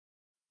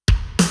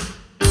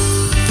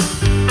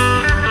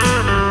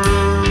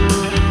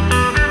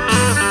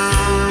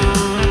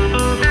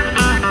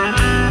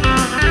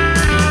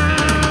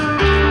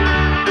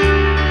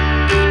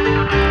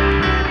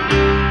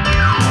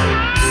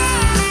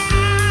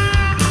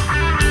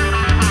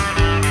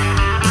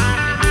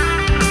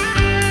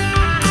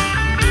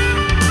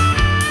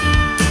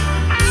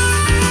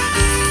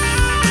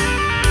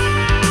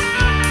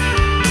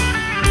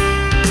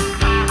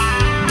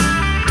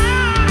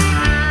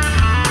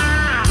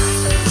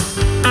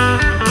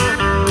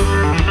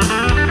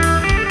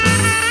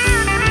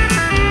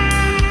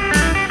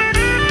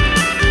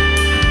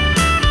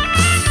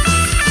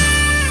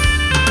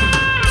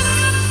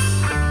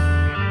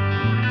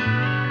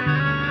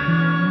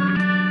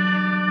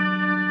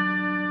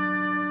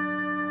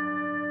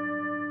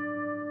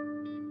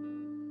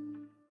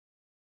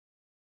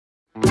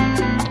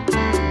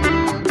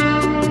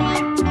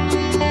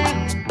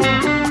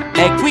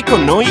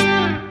con noi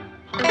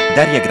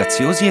Daria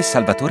Graziosi e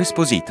Salvatore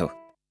Esposito.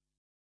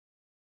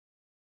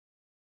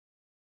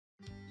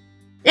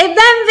 E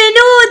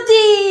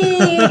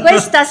benvenuti!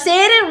 Questa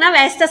sera è una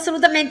veste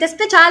assolutamente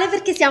speciale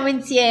perché siamo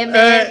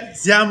insieme.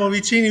 Siamo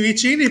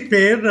vicini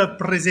per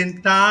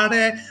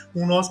presentare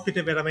un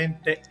ospite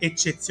veramente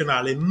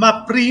eccezionale.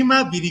 Ma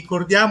prima vi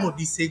ricordiamo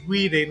di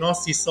seguire i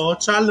nostri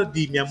social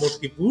di Mi Amor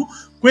TV,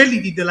 quelli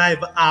di The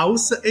Live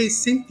House e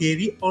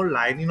Sentieri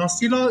Online. I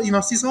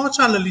nostri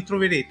social li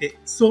troverete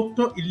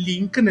sotto il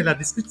link nella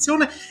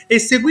descrizione e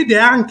seguite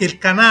anche il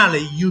canale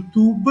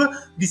YouTube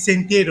di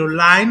Sentieri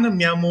Online,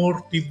 Mi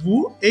Amor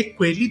TV e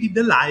quelli di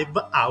The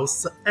Live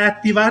House. E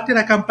attivate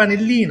la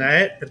campanellina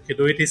perché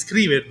dovete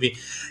iscrivervi.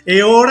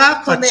 E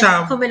ora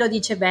facciamo... Come lo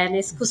dice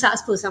bene, scusa,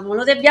 ma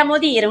lo dobbiamo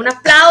dire, un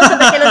applauso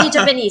perché lo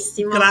dice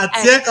benissimo.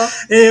 Grazie. Ecco.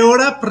 E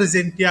ora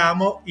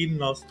presentiamo il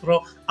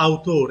nostro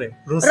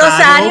autore,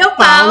 Rosario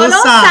Paolo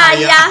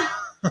Saia.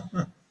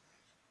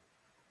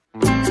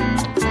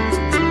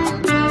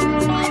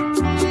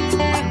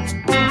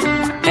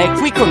 È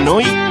qui con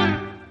noi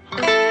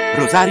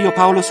Rosario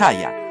Paolo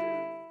Saia.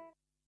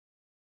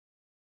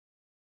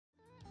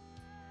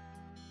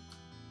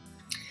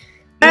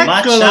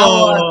 Ma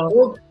ciao a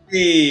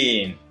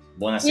tutti!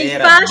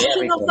 Buonasera. Il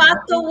fascino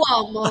fatto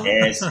uomo.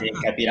 Sì,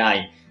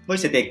 capirai. Voi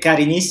siete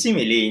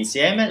carinissimi lì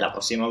insieme, la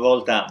prossima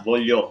volta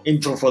voglio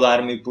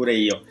intrufolarmi pure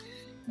io.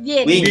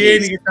 Vieni che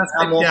ti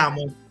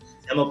aspettiamo.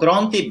 Siamo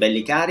pronti,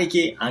 belli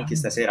carichi, anche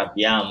stasera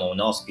abbiamo un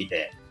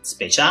ospite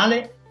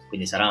speciale,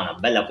 quindi sarà una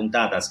bella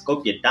puntata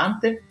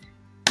scoppiettante,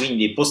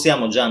 quindi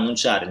possiamo già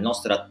annunciare il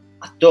nostro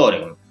attore,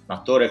 un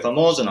attore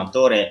famoso, un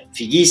attore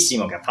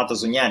fighissimo che ha fatto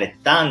sognare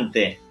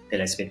tante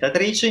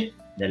telespettatrici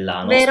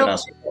della nostra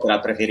opera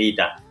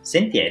preferita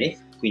Sentieri,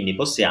 quindi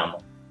possiamo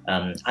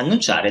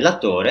annunciare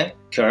l'attore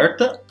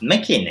Kurt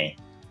McKinney.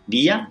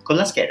 Via con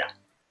la scheda.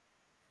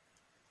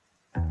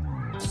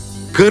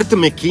 Kurt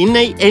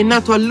McKinney è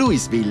nato a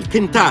Louisville,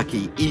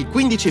 Kentucky, il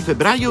 15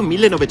 febbraio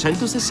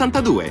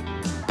 1962.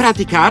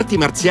 Pratica arti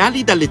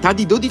marziali dall'età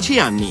di 12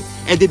 anni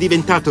ed è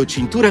diventato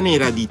cintura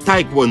nera di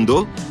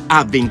Taekwondo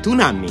a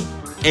 21 anni.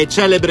 È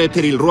celebre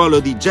per il ruolo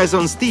di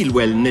Jason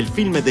Stilwell nel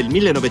film del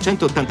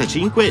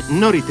 1985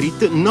 No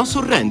Retreat, No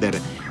Surrender,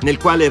 nel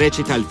quale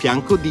recita al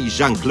fianco di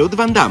Jean-Claude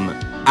Van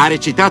Damme. Ha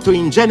recitato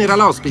in General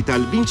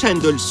Hospital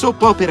vincendo il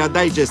Soap Opera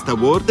Digest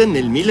Award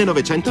nel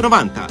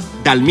 1990.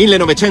 Dal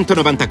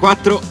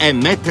 1994 è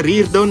Matt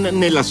Reardon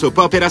nella soap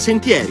opera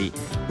Sentieri,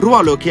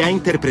 ruolo che ha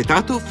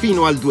interpretato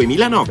fino al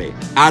 2009.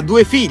 Ha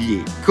due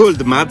figli,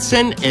 Cold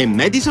Madsen e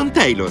Madison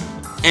Taylor.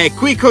 È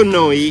qui con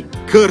noi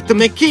Kurt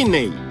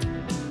McKinney.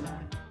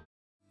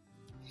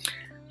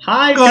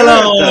 Hi,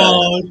 Hello.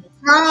 Kurt.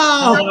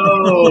 Ciao.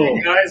 Hello.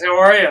 Hey guys, how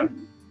are you?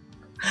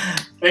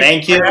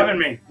 Thank you for having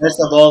me. First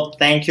of all,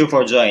 thank you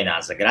for joining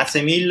us.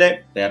 Grazie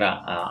mille per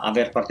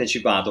aver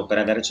partecipato, per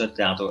aver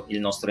accettato il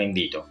nostro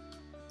invito.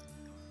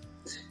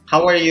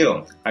 How are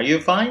you? Are you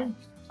fine?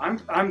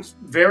 I'm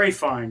very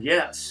fine.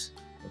 Yes.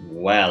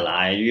 Well,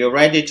 are you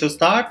ready to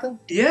start?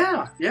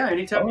 Yeah.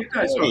 Anytime you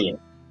guys are.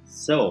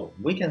 So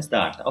we can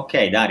start.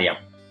 Ok,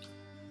 Daria.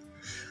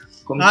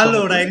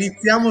 Allora,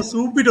 iniziamo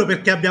subito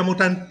perché abbiamo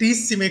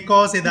tantissime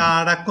cose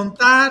da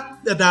raccontare,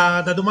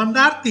 da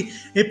domandarti,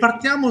 e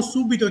partiamo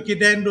subito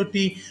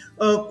chiedendoti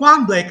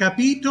quando hai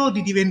capito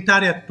di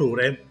diventare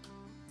attore?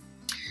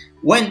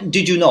 When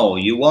did you know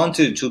you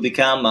wanted to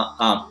become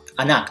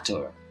an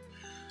actor?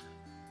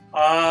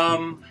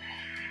 I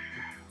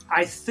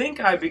think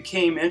I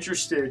became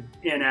interested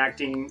in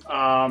acting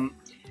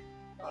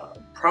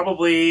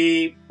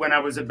probably when I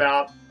was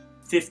about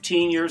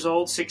 15 years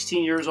old,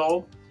 16 years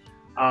old.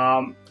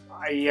 I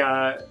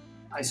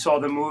saw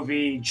the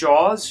movie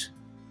Jaws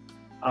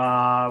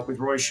with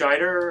Roy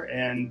Scheider,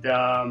 and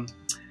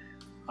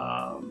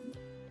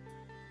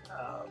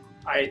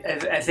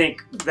I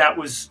think that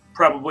was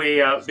probably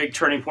a big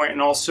turning point,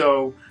 and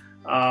also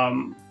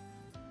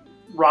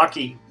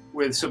Rocky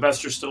with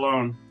Sylvester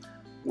Stallone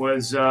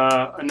was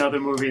another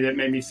movie that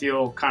made me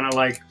feel kind of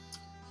like,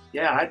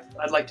 yeah,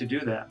 I'd like to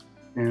do that,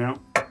 you know.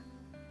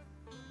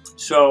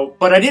 So,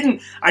 but I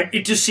didn't.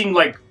 It just seemed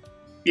like,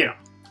 you know,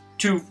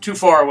 too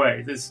far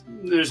away.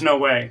 There's no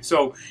way.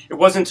 So it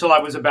wasn't until I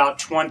was about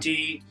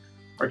 20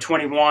 or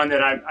 21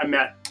 that I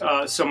met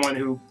someone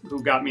who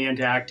got me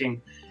into acting,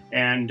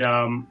 and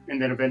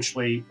then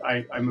eventually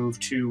I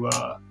moved to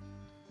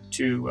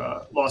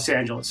Los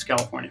Angeles,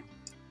 California.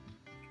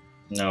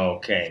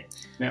 Ok,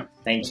 Yeah.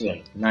 thank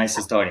you. Nice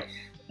story.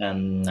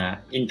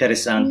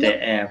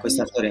 Interessante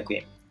questa storia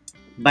qui.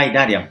 Vai,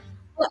 Daria.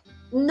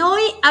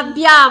 Noi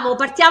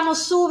partiamo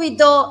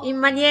subito in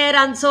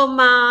maniera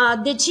insomma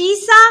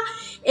decisa,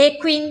 e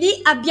quindi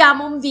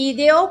abbiamo un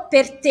video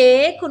per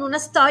te con una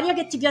storia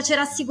che ti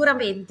piacerà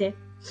sicuramente.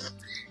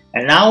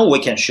 And now we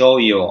can show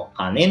you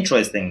an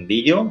interesting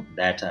video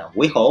that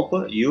we hope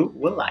you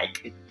will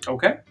like.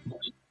 Okay.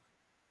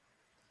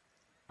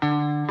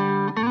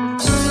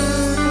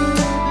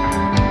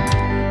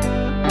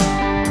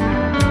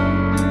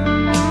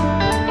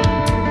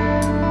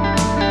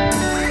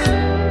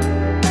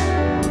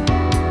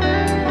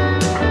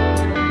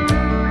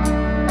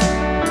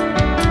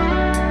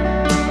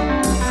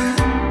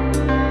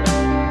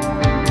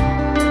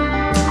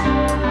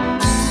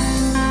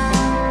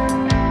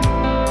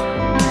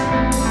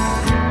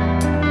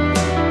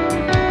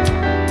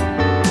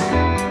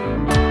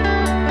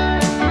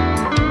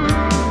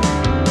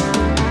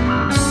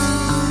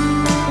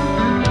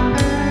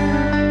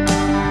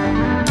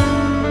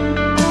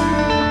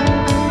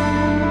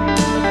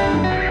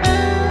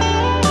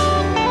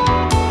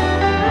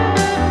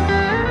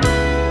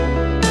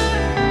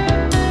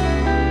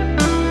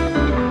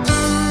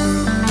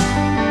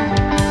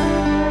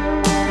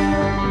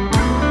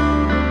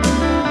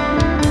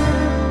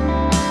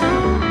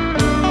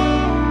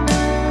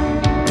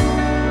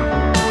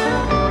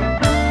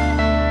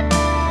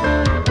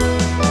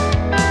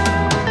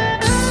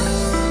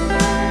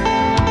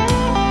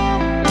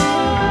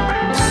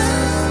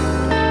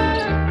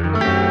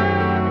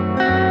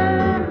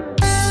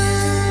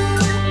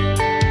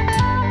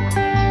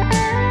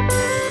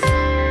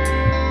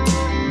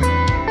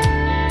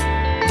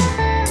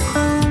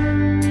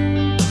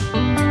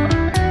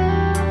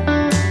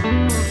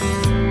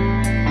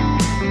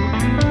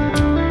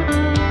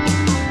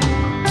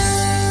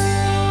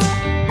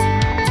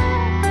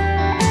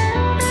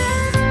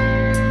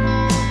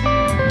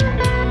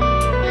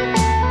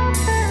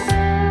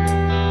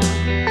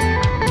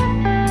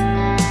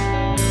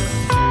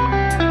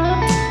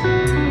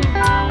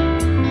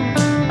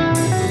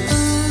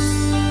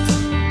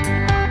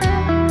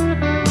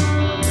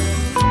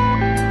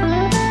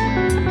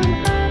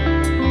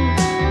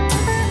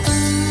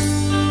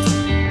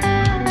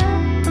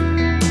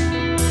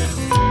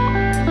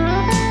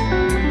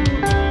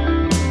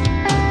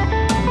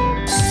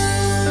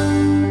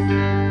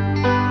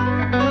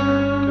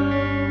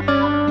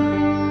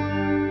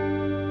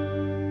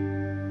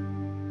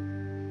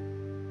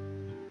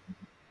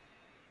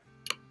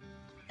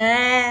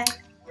 Eh.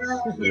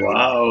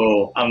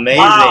 Wow,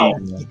 amazing. Wow.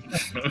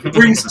 It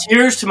brings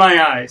tears to my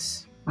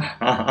eyes.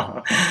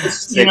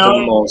 Sei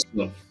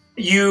commosso.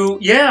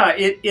 Yeah,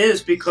 it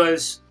is,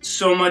 because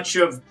so much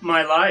of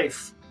my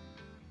life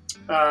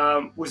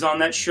was on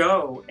that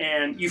show,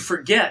 and you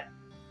forget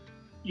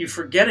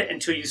it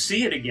until you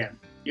see it again.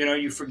 You know,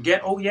 you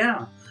forget, oh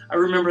yeah, I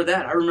remember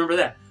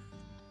that.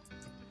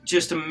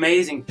 Just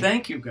amazing.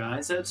 Thank you,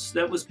 guys.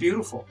 That was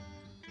beautiful.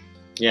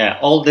 Yeah,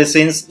 all the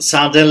scenes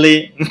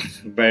suddenly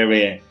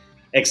very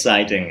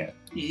exciting.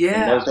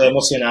 Yeah. È molto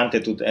emozionante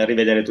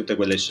rivedere tutte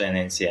quelle scene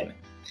insieme.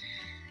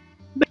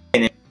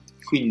 Bene,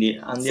 quindi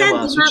andiamo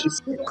alla Senti,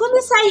 successiva. ma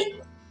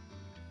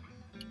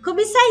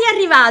come sei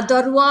arrivato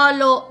al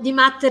ruolo di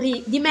Matt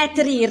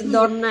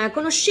Reardon?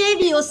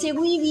 Conoscevi o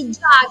seguivi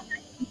già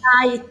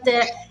Light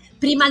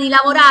prima di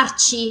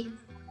lavorarci?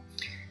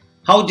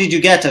 How did you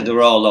get the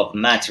role of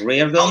Matt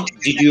Reardon?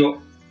 Did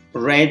you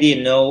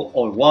already know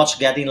or watch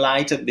Guiding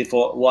Light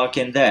before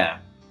working there?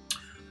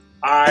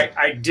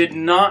 I did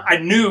not. I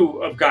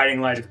knew of Guiding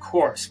Light, of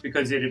course,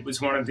 because it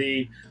was one of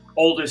the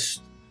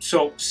oldest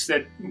soaps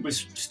that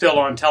was still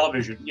on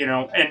television, you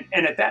know.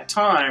 And at that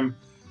time,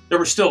 there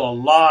were still a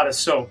lot of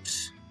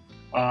soaps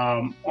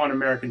on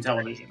American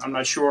television. I'm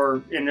not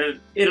sure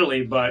in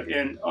Italy, but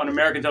on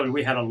American television,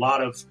 we had a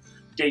lot of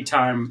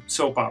daytime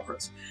soap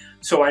operas.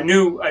 So I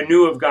knew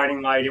of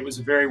Guiding Light. It was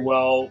a very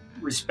well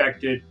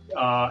respected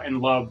and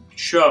loved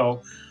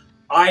show.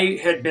 I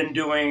had been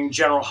doing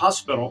General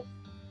Hospital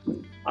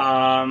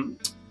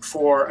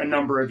for a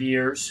number of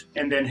years,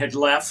 and then had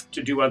left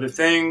to do other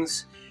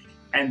things.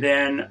 And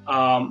then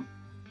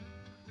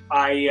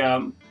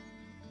I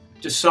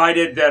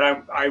decided that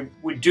I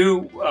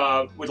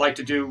would like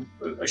to do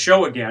a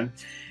show again.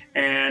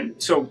 And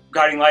so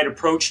Guiding Light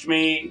approached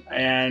me,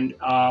 and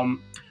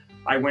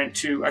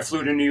I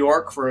flew to New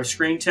York for a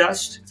screen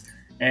test,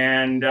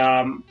 and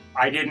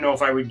I didn't know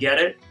if I would get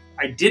it.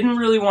 I didn't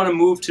really want to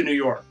move to New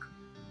York,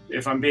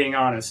 if I'm being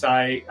honest.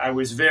 I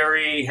was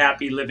very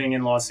happy living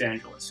in Los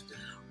Angeles,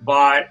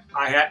 but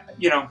I had,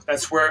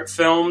 that's where it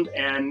filmed.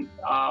 And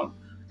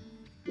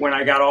when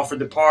I got offered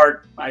the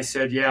part, I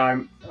said,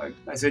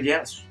 I said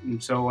yes. And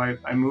so I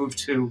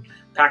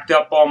packed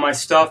up all my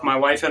stuff, my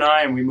wife and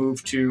I, and we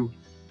moved to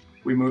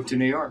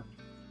New York.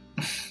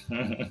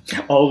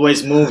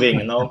 Always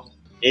moving,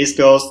 East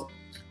Coast,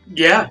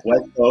 yeah,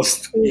 West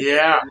Coast.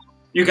 Yeah,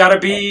 you gotta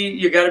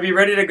be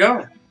ready to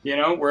go.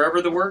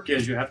 Wherever the work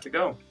is, you have to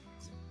go.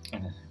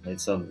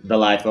 It's the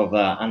life of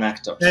an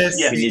actor. Yes.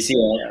 Quindi sì,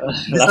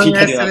 la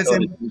vita di un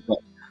attore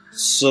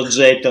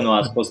soggettano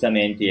a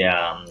spostamenti e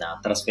a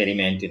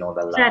trasferimenti,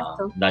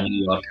 Certo. da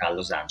New York a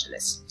Los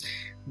Angeles.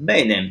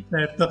 Bene.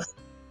 Certo.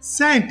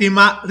 Senti,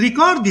 ma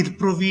ricordi il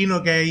provino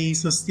che hai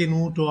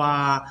sostenuto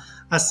a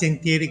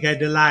Sentieri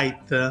Guide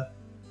Light?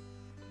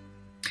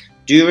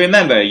 Do you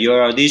remember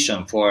your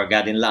audition for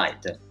Guiding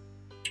Light?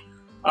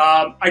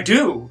 I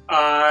do.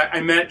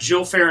 I met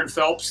Jill Farron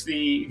Phelps,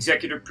 the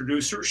executive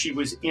producer. She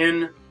was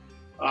in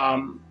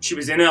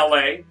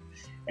LA,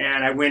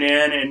 and I went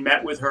in and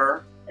met with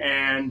her,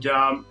 and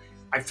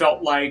I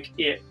felt like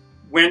it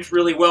went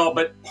really well.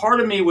 But part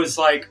of me was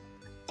like,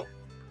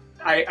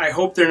 I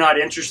hope they're not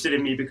interested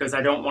in me because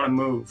I don't want to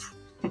move.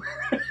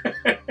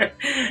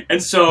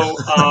 And so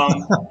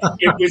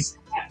it was.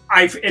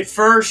 At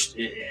first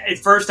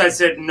I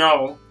said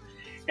no,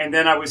 and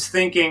then I was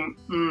thinking,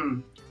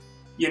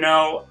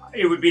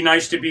 it would be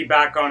nice to be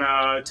back on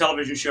a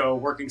television show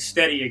working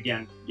steady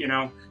again.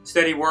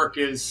 Steady work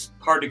is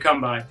hard to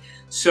come by.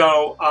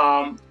 So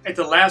at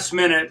the last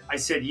minute, I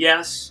said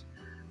yes.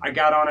 I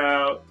got on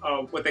a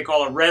what they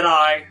call a red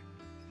eye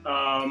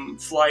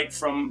flight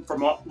from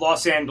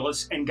Los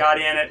Angeles, and got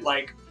in at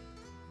like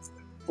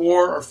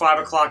 4 or 5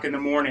 o'clock in the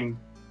morning,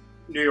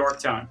 New York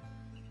time.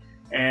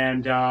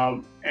 And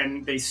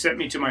they sent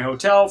me to my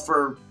hotel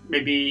for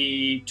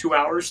maybe 2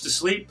 hours to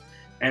sleep,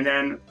 and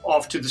then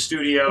off to the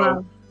studio.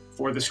 Wow.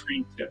 for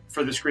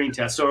the screen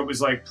test. So it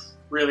was like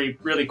really,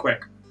 really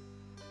quick.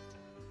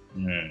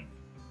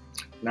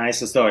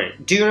 Nice story.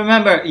 Do you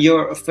remember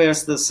your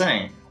first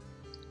scene?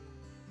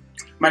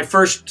 My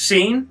first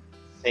scene?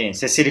 Sì,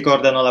 se si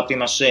ricordano la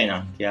prima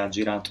scena che ha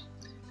girato.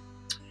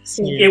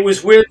 Sì. Here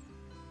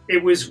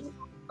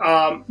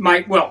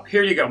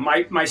you go.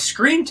 My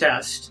screen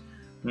test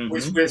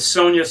was with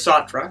Sonia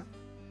Satra.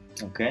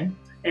 Okay.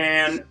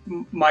 And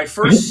my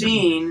first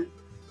scene,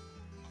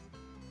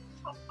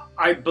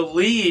 I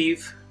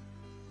believe,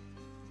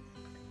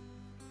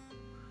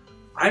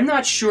 I'm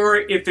not sure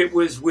if it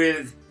was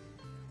with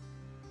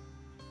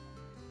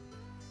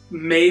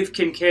Maeve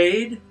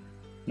Kincaid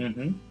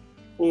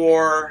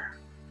or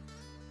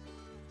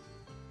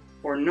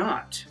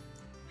not.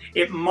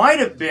 It might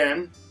have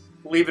been,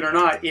 believe it or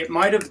not, it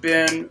might have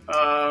been,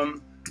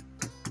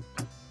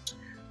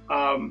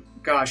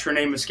 gosh, her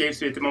name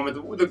escapes me at the moment.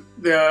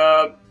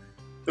 The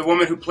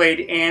woman who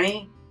played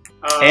Annie.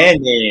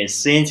 Annie,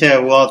 Cynthia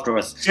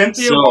Watros.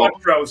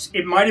 Watros.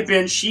 It might have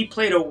been she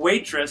played a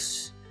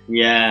waitress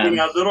in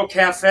a little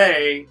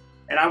cafe,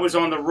 and I was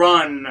on the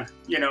run,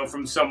 you know,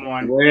 from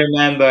someone. We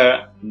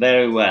remember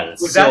very well.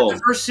 Was that the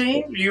first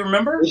scene? Do you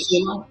remember?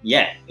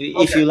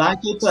 If you like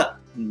it,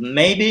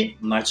 maybe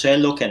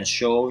Marcello can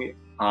show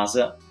us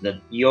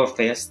your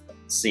first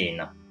scene.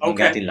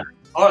 Okay.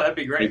 Oh, that'd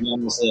be great.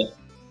 Vediamo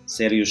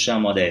se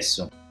riusciamo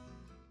adesso.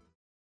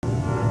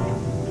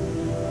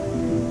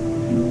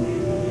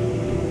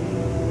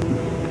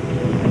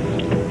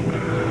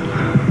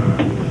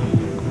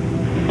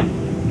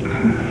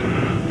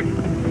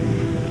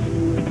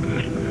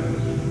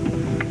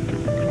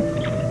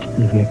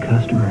 You get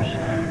customers.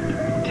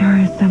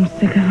 Tourists, I'm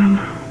sick of them.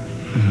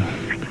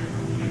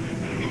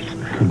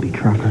 Could be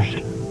truckers.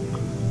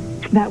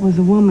 That was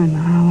a woman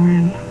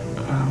hollering.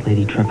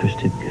 Lady truckers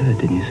did good,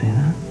 didn't you say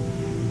that?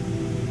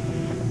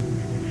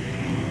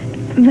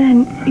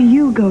 Then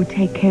you go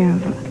take care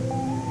of her.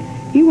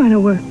 You want to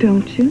work,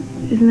 don't you?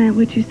 Isn't that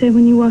what you said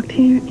when you walked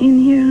in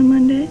here on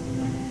Monday?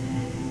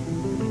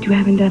 But you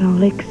haven't done a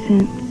lick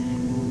since.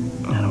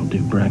 I don't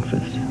do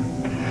breakfast.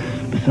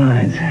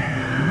 Besides,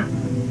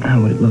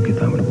 how would it look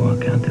if I were to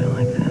walk out there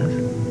like this?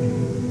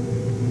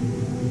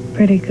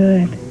 Pretty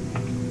good.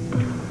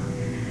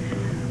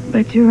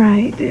 But you're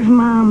right. If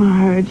Mama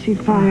heard,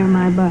 she'd fire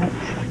my butt.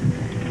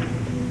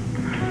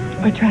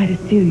 Or try to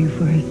steal you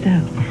for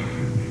herself.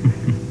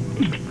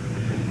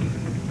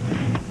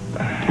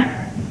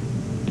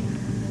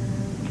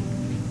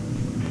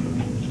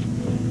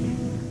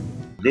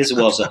 This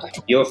was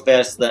your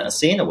first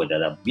scene with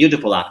a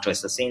beautiful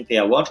actress,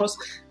 Cynthia Watros,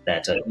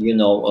 that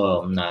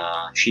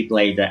she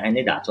played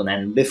Annie Dutton,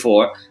 and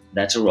before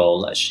that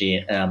role,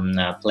 she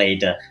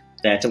played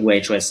that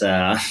waitress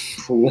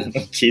who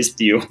kissed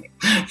you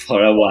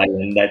for a while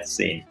in that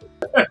scene.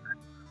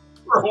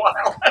 For a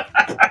while,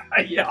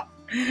 yeah.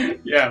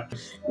 Yeah.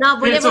 No,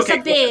 volevo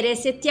sapere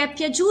se ti è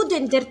piaciuto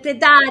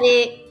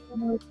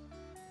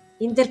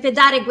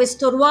interpretare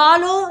questo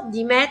ruolo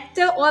di Matt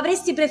o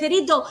avresti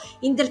preferito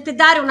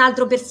interpretare un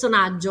altro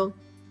personaggio?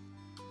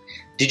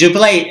 Did you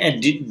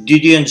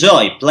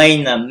enjoy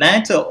playing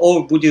Matt,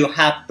 or would you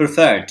have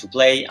preferred to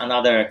play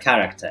another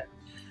character?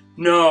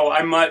 No,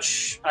 I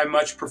much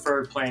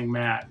preferred playing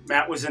Matt.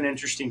 Matt was an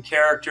interesting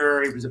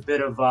character. He was a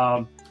bit of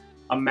a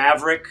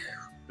maverick,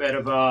 bit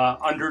of a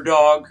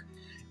underdog,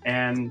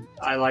 and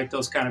I like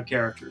those kind of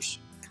characters.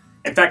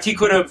 In fact, he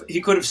could have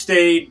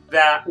stayed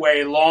that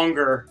way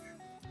longer.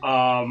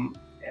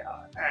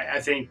 I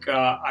think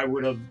I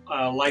would have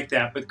liked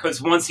that,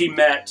 because once he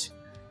met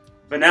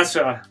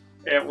Vanessa,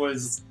 it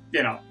was,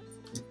 then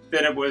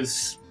it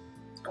was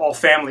all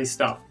family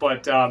stuff.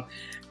 But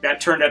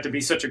that turned out to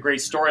be such a great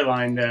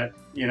storyline that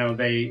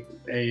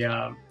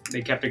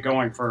they kept it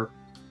going for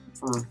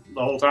the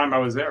whole time I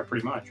was there,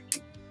 pretty much.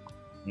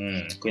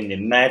 Quindi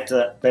Matt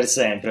per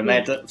sempre,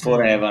 Matt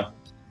forever.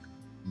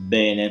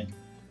 Bene.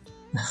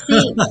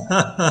 Sì,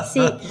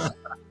 sì.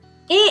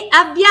 E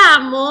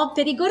abbiamo,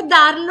 per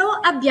ricordarlo,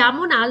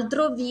 abbiamo un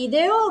altro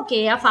video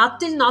che ha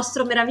fatto il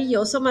nostro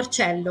meraviglioso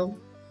Marcello.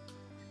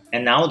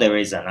 And now there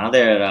is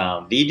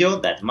another video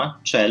that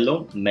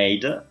Marcello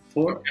made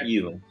for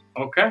you.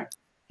 Okay,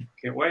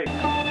 can't wait. Out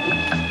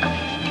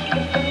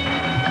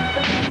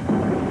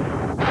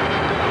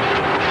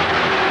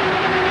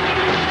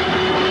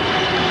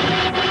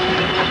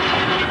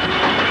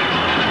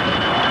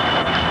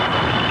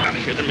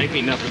of here, then make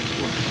me nothing.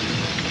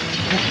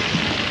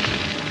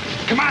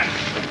 Come on!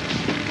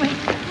 Wait.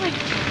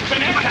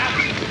 Vanessa!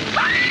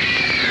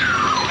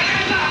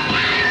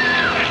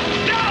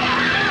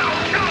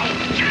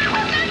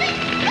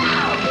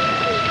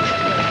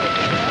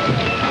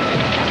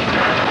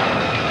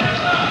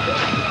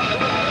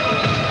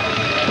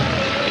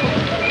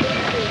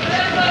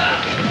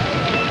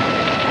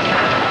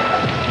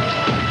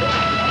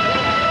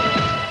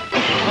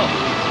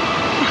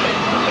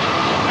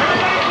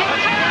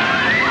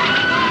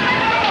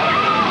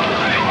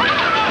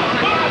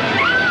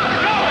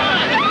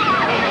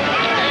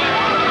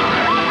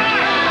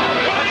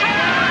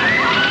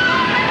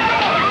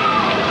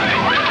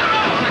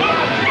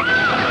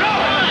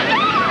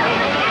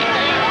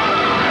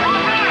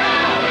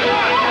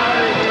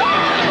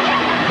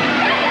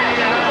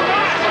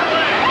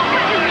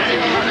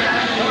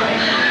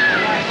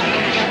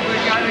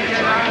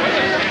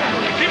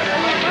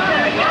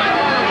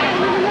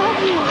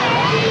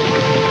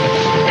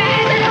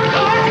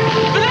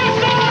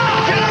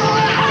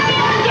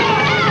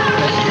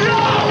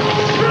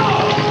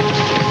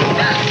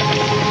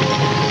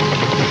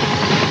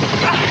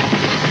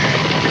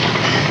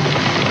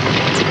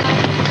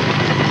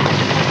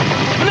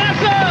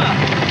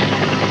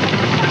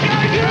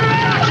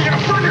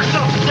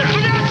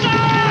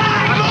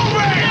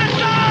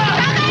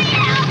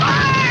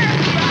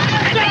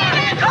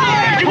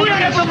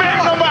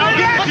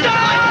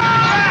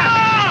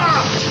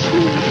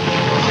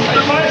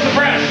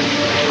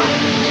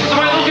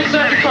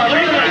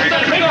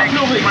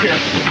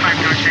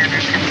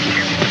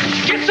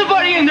 Get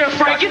somebody in there,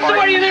 Frank! Get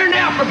somebody in there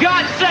now, for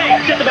God's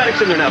sake! Get the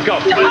medics in there now, go!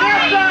 We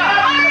gotta go!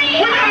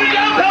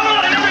 Come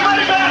on,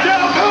 everybody back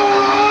down!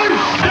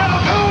 Come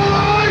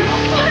on!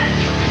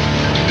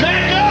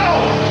 Let go!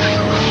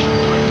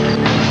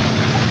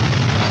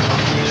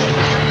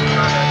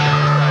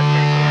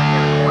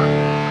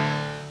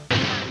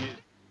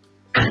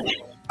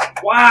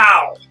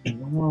 Wow.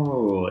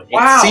 Oh, it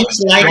Wow.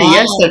 seems like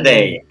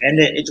yesterday, and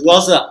it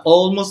was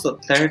almost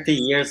 30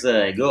 years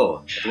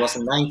ago. It was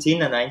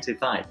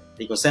 1995.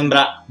 Dico,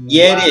 sembra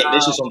ieri,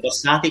 invece sono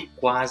passati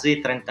quasi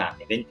 30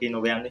 anni,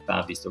 29 anni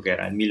fa, visto che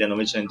era il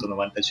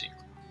 1995.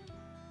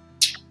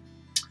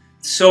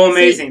 So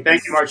amazing.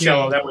 Thank you,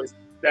 Marcello.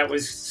 That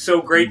was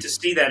so great to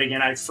see that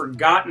again. I'd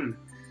forgotten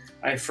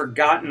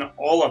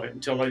all of it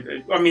until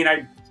I mean,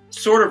 I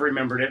sort of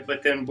remembered it,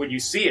 but then when you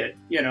see it,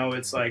 you know,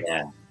 it's like,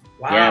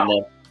 wow.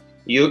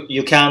 Yeah,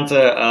 you can't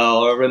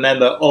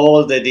remember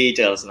all the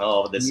details,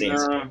 no, of the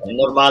scenes. No. È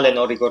normale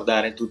non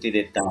ricordare tutti i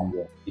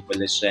dettagli di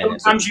quelle scene.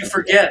 Sometimes you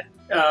forget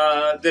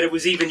that it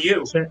was even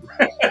you.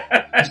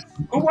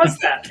 Who was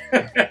that?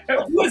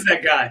 Who was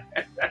that guy?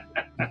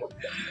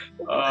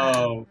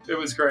 Oh, it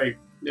was great.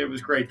 It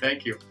was great.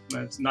 Thank you.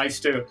 It's nice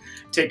to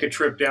take a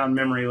trip down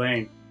memory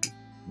lane.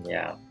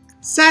 Yeah.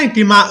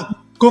 Senti,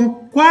 ma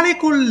con quale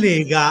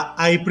collega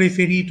hai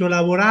preferito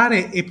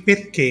lavorare e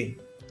perché?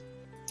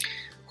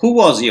 Who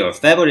was your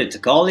favorite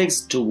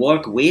colleagues to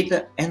work with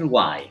and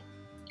why?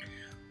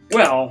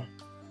 Well,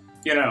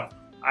 you know,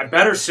 I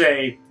better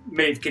say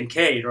Maeve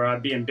Kincaid or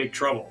I'd be in big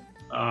trouble.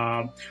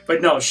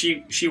 But no,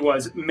 she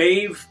was.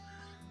 Maeve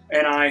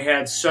and I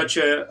had such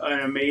an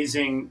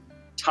amazing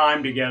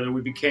time together.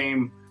 We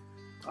became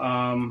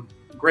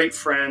great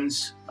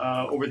friends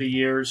over the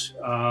years.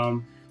 I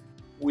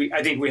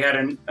think we had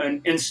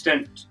an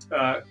instant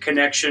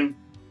connection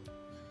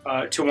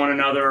to one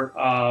another.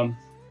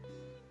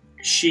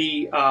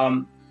 She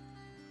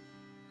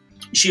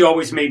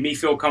always made me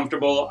feel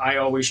comfortable. I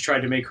always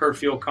tried to make her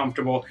feel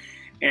comfortable.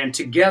 And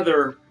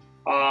together,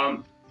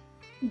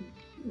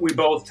 we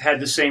both had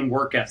the same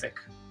work ethic.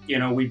 You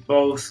know, we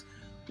both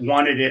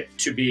wanted it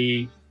to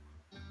be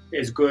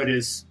as good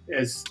as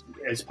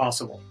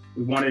possible.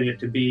 We wanted it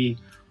to be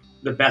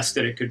the best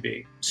that it could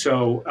be.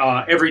 So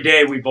every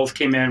day we both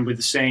came in with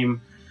the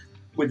same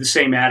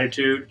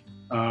attitude.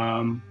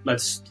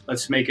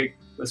 Let's make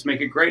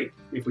it great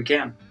if we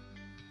can.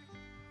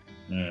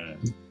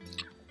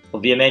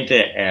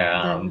 Ovviamente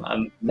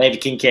Maeve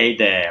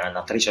Kincaid è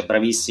un'attrice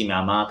bravissima,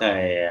 amata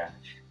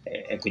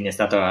e quindi è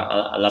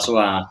stata la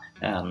sua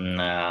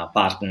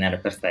partner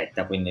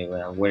perfetta. Quindi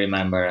we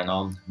remember,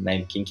 no?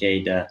 Maeve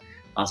Kincaid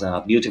as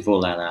a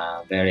beautiful and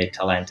a very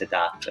talented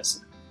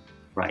actress,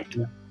 right?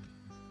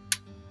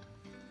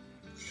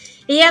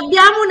 E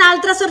abbiamo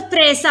un'altra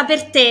sorpresa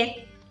per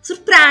te.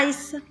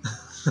 Surprise!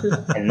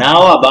 And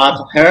now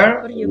about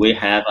her, we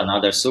have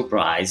another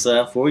surprise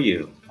for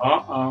you.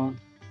 Uh-oh.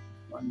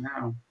 What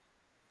now?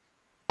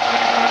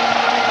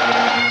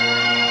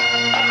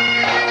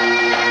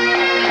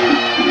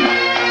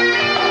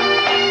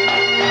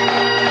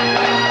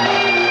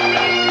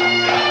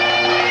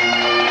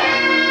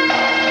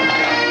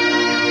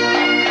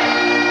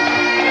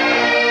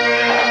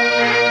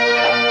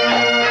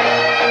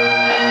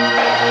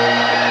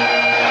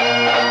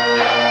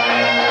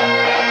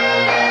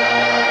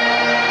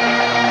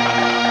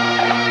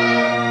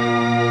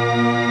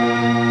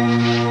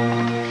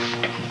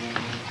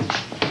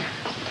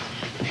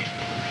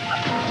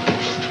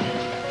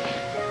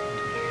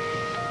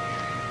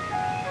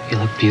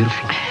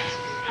 Beautiful.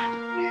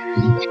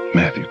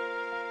 Matthew.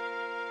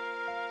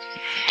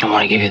 I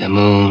want to give you the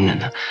moon and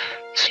the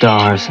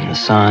stars and the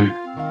sun.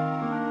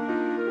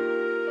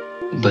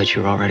 But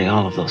you're already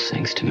all of those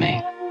things to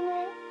me.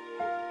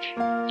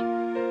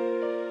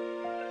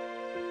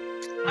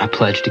 I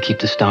pledge to keep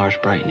the stars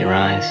bright in your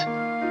eyes,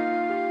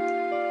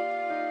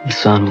 the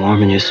sun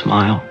warm in your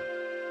smile,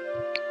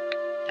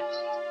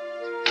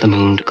 the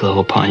moon to glow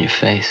upon your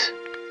face.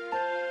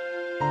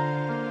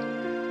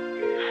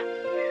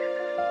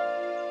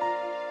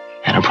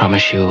 And I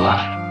promise you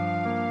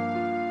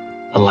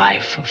a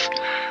life of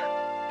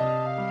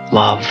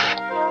love,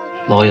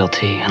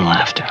 loyalty, and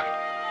laughter.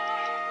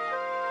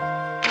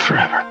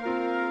 Forever.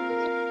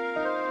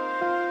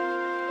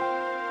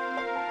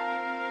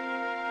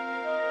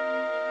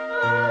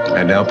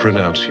 I now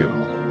pronounce you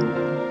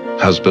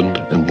husband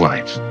and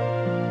wife.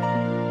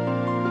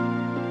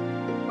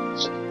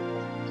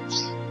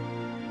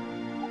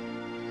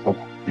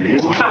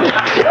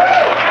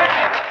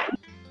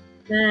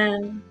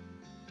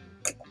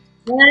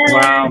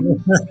 Wow.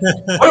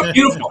 What a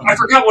beautiful, I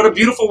forgot what a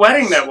beautiful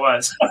wedding that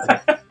was.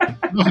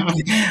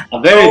 A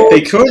very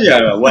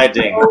peculiar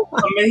wedding. So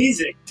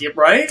amazing,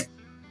 right?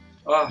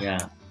 Oh. Yeah.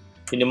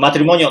 Quindi un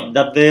matrimonio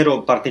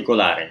davvero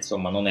particolare,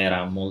 insomma, non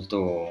era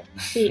molto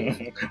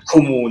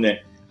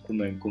comune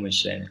come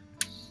scene.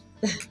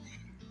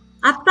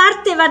 A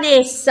parte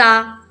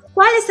Vanessa,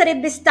 quale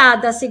sarebbe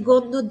stata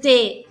secondo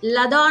te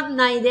la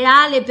donna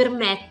ideale per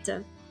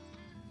Matt?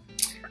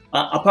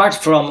 Apart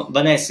from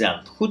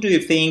Vanessa, who do you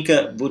think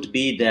would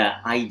be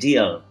the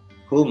ideal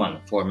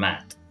woman for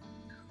Matt?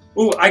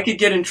 Ooh, I could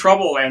get in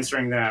trouble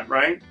answering that,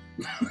 right?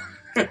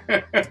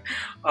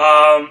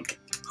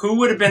 Who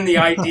would have been the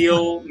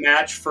ideal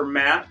match for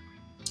Matt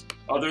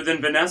other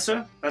than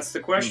Vanessa? That's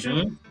the question.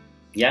 Mm-hmm.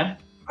 Yeah.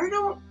 I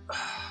don't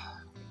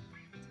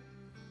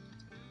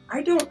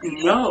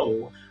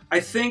know.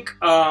 I think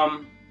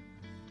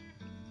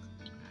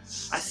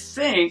I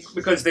think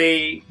because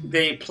they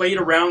played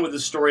around with the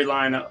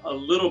storyline a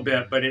little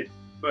bit, but it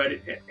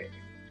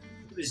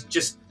was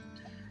just,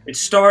 it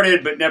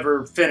started but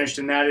never finished,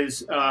 and that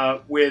is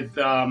with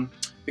the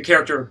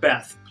character of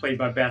Beth, played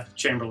by Beth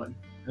Chamberlain.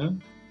 Hmm?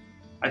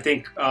 I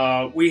think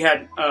we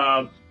had,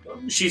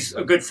 she's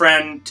a good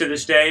friend to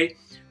this day.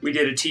 We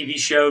did a TV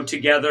show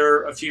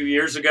together a few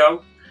years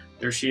ago.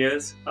 There she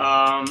is.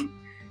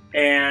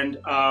 And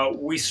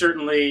we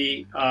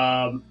certainly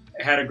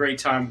had a great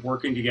time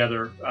working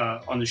together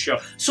on the show.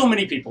 So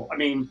many people. I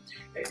mean,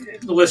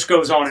 the list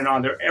goes on and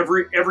on. There,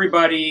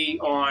 everybody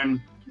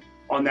on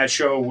that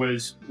show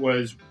was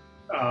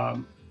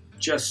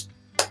just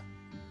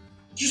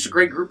a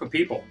great group of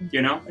people.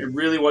 You know, it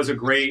really was a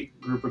great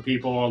group of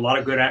people. A lot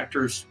of good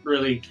actors,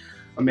 really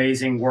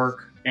amazing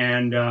work,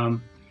 and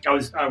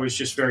I was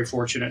just very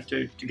fortunate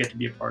to get to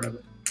be a part of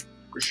it,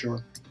 for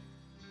sure.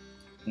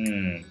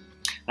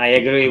 I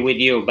agree with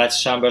you. Beth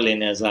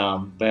Chamberlain is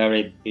a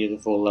very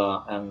beautiful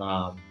and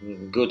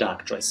good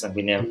actress.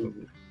 Quindi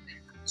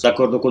sono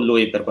d'accordo con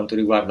lui per quanto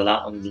riguarda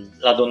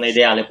la donna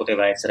ideale,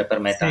 poteva essere per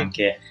me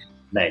anche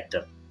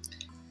Beth.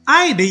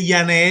 Hai degli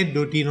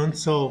aneddoti, non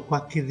so,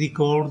 qualche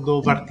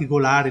ricordo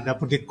particolare da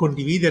poter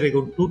condividere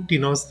con tutti i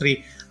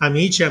nostri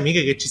amici e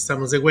amiche che ci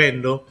stanno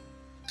seguendo?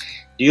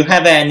 Do you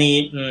have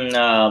any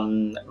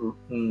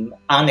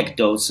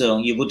anecdotes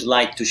you would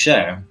like to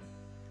share?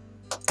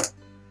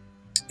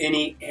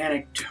 Any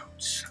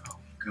anecdotes? Oh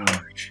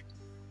gosh.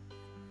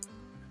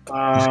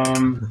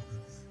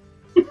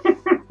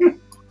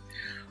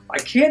 I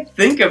can't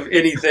think of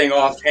anything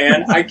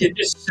offhand. I can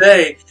just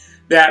say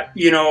that,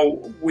 you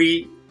know,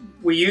 we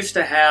used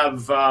to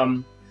have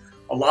a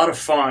lot of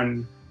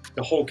fun,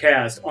 the whole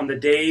cast, on the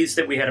days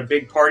that we had a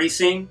big party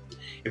scene.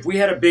 If we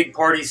had a big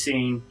party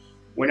scene,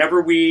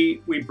 whenever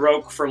we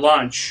broke for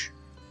lunch,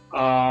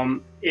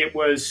 it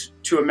was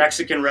to a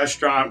Mexican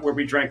restaurant where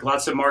we drank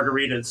lots of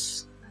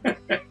margaritas.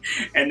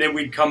 And then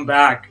we'd come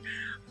back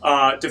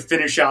to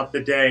finish out the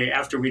day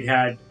after we'd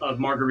had a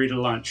margarita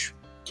lunch.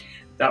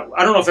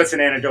 I don't know if that's an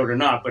anecdote or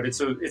not, but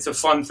it's a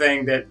fun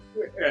thing that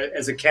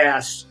as a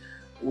cast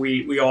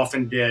we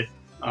often did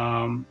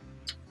on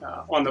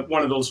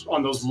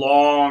those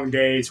long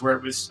days where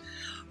it was,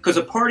 because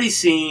a party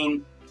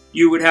scene,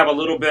 you would have a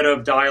little bit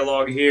of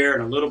dialogue here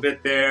and a little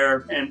bit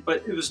there,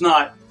 but it was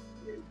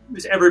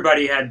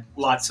everybody had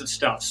lots of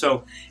stuff,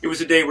 so it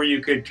was a day where you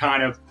could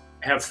kind of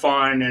have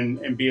fun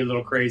and be a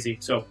little crazy.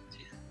 So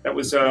that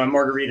was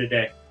Margarita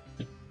Day.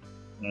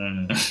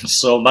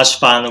 So much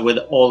fun with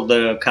all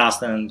the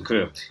cast and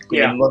crew.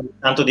 Quindi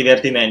tanto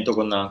divertimento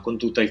con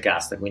tutto il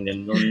cast, quindi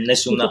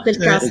nessun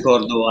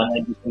ricordo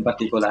aneddoto in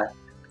particolare.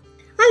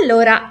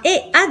 Allora,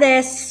 e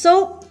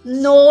adesso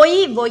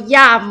noi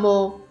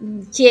vogliamo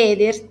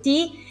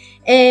chiederti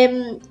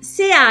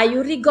se hai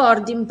un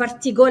ricordo in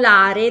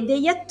particolare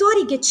degli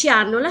attori che ci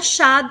hanno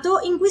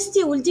lasciato in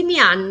questi ultimi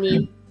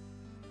anni.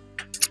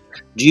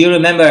 Do you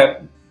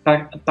remember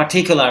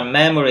particular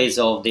memories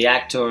of the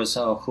actors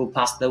who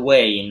passed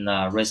away in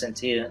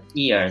recent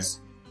years?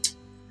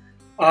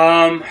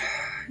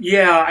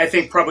 Yeah, I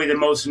think probably the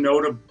most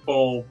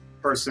notable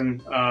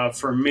person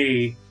for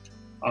me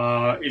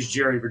is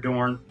Jerry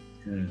Reardon.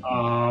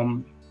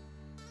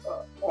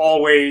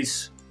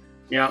 Always,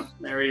 yeah,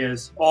 there he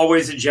is.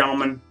 Always a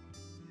gentleman.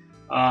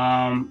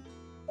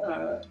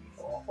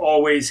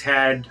 Always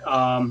had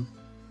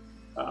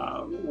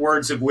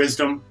words of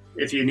wisdom.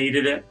 If you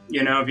needed it,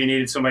 you know, if you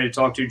needed somebody to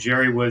talk to,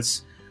 Jerry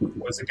was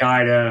a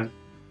guy to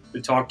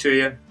talk to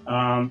you.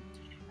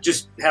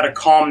 Just had a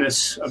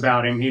calmness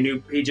about him.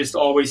 He just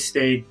always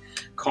stayed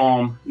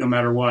calm no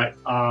matter what.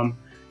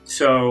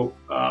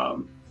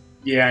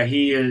 Yeah,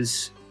 he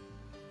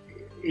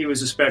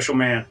was a special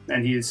man,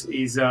 and he's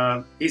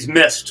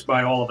missed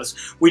by all of us.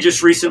 We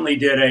just recently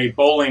did a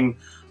bowling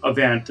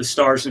event, the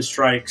Stars and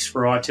Strikes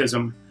for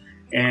Autism,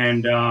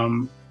 and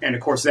of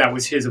course that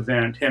was his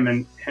event. Him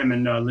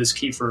and Liz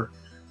Kiefer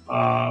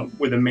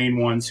were the main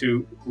ones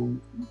who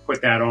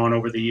put that on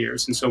over the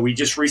years, and so we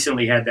just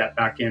recently had that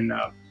back in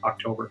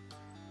October.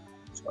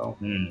 So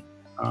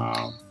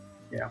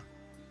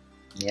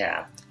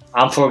yeah,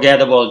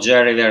 unforgettable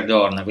Jerry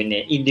Reardon,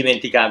 quindi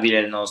indimenticabile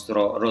il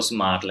nostro Ross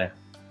Marley.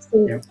 Sì.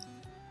 Yeah.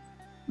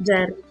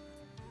 Jerry,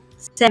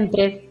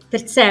 sempre,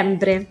 per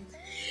sempre.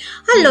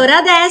 Allora,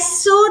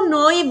 adesso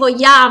noi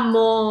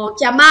vogliamo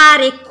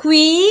chiamare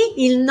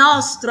qui il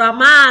nostro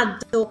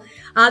amato,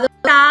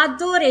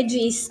 adorato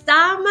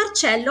regista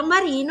Marcello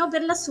Marino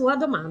per la sua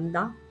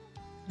domandona.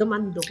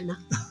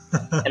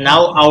 And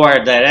now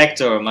our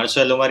director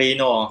Marcello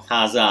Marino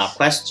has a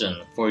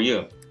question for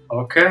you.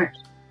 Okay.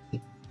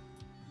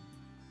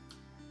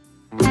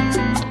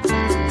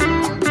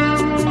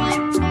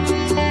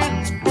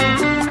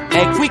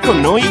 È qui con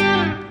noi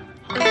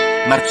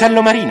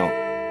Marcello Marino.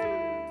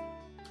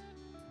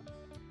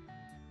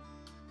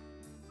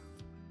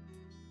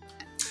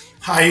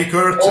 Hi,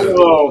 Kurt.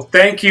 Oh,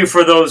 thank you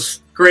for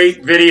those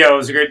great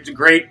videos,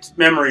 great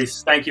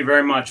memories. Thank you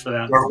very much for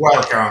that. You're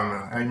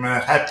welcome. I'm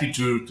happy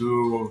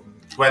to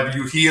have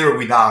you here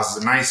with us.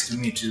 Nice to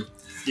meet you.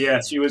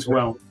 Yes, you as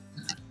well.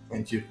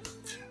 Thank you.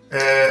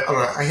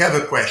 Allora, I have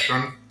a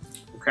question.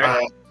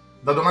 Okay.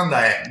 La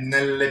domanda è,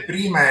 nelle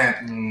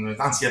prime,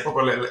 anzi è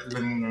proprio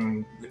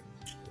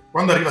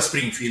quando arriva a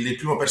Springfield, il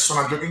primo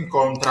personaggio che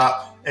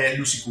incontra è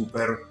Lucy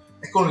Cooper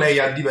e con lei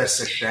ha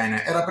diverse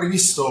scene. Era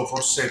previsto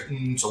forse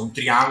un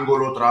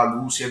triangolo tra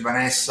Lucy e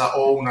Vanessa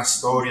o una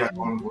storia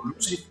con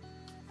Lucy?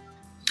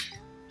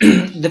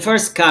 The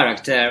first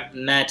character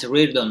Matt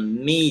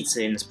Reardon meets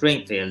in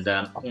Springfield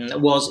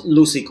was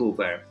Lucy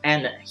Cooper,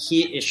 and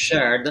he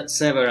shared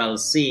several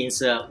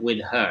scenes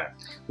with her.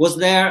 Was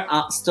there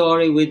a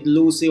story with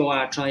Lucy or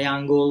a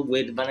triangle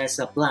with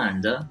Vanessa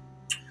planned?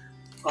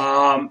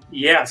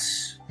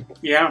 Yes.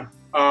 Yeah.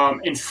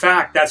 In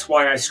fact, that's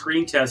why I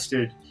screen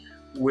tested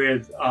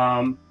with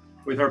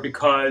her,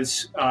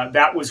 because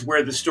that was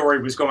where the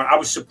story was going. I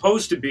was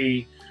supposed to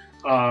be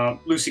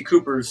Lucy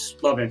Cooper's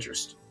love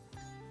interest.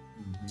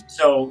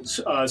 So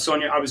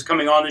Sonia, I was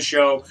coming on the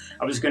show.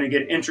 I was going to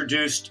get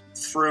introduced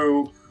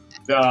through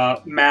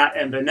the Matt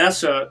and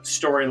Vanessa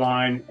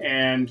storyline,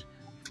 and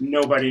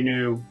nobody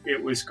knew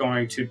it was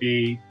going to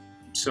be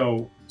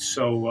so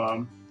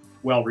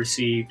well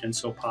received and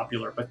so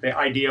popular. But the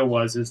idea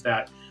is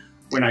that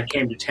when I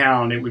came to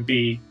town, it would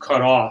be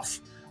cut off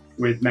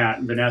with Matt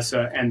and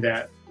Vanessa, and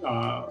that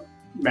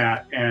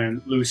Matt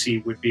and Lucy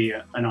would be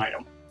an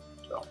item.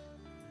 So.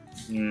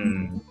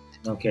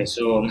 Ok,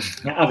 so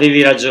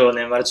avevi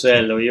ragione,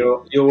 Marcello.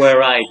 You were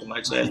right,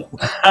 Marcello.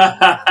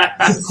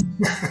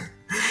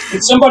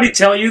 Did somebody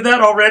tell you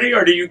that already,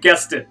 or do you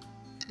guessed it?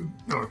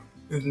 No.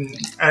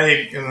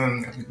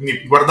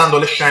 Guardando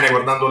le scene,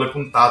 guardando le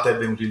puntate, è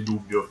venuto il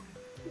dubbio.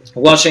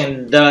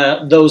 Watching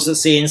those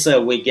scenes,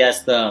 we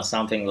guessed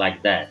something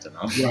like that,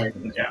 no? Right.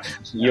 Yeah.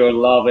 Your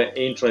love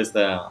interest,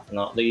 your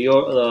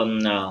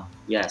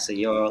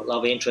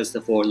love interest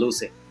for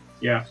Lucy.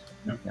 Yeah.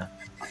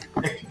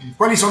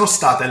 Quali sono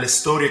state le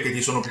storie che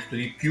ti sono piaciute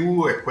di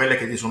più e quelle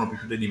che ti sono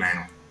piaciute di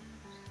meno?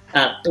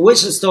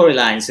 Which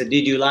storylines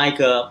did you like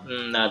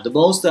the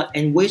most,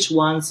 and which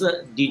ones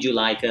did you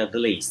like the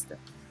least?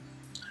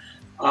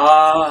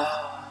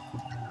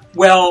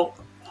 Well,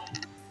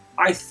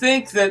 I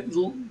think that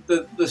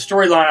the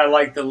storyline I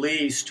liked the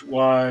least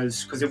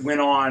was, because it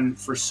went on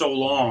for so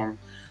long,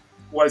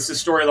 was the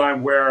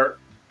storyline where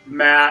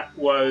Matt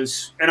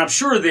was, and I'm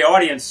sure the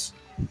audience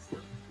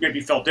maybe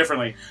felt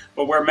differently,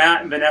 but where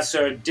Matt and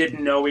Vanessa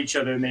didn't know each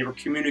other and they were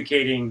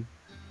communicating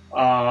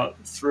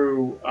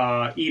through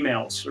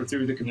emails or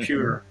through the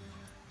computer.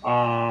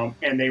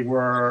 And they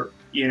were,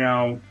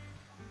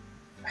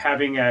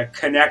 having a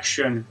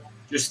connection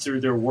just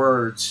through their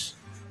words,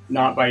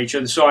 not by each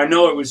other. So I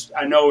know it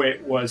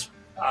was,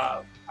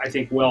 I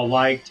think, well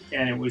liked,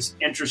 and it was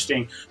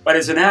interesting. But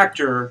as an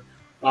actor,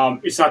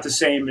 it's not the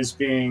same as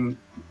being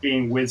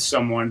with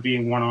someone,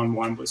 being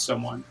one-on-one with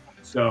someone.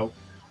 So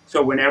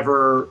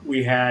whenever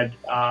we had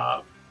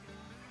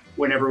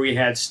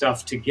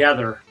stuff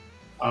together,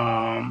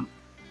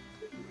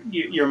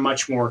 you're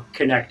much more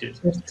connected.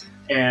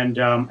 And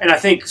I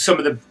think some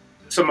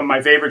of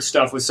my favorite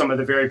stuff was some of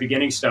the very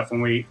beginning stuff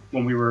when we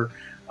were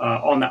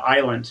on the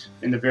island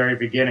in the very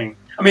beginning.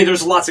 I mean,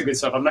 there's lots of good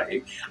stuff.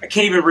 I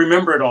can't even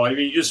remember it all. I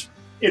mean, you just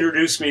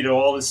introduced me to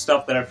all this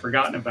stuff that I've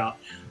forgotten about.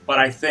 But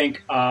I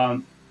think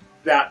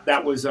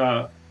that was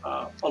a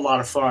lot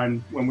of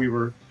fun when we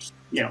were,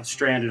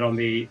 stranded on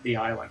the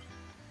island.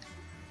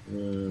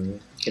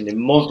 Quindi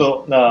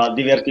molto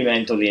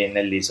divertimento lì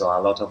nell'isola, a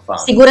lot of fun.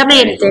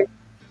 Sicuramente.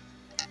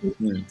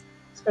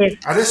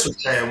 Adesso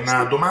c'è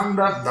una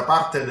domanda da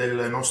parte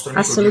del nostro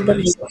amico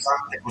giornalista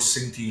Sante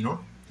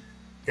Cosentino,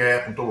 che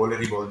appunto vuole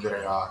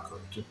rivolgere a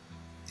Kurt.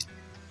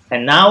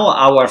 And now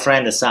our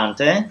friend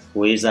Sante,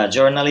 who is a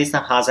journalist,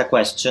 has a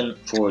question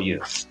for you.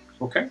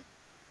 Okay.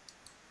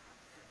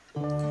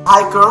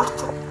 Hi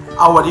Kurt,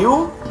 how are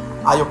you?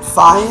 I hope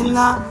fine.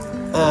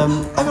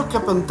 Have you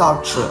kept in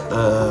touch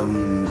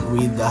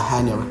with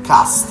any of the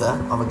cast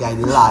of A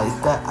Guiding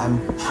Light?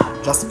 I'm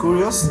just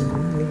curious.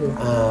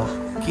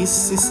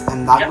 Kisses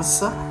and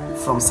hugs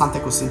from Sante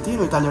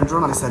Cosentino, Italian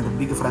journalist and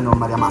big friend of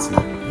Maria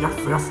Masina.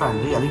 Your friend,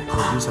 really,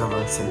 producer of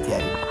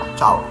Sentieri.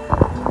 Ciao.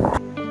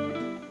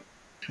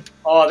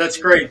 Oh, that's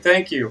great.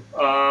 Thank you.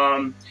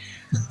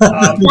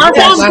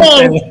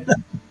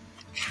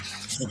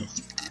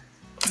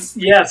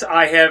 Yes,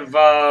 I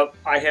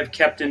have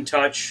kept in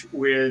touch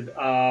with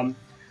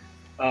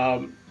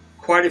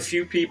quite a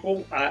few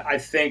people. I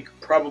think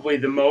probably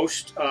the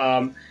most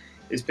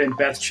has been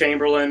Beth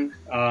Chamberlain,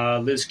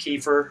 Liz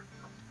Kiefer,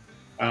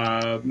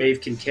 Maeve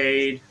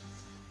Kincaid.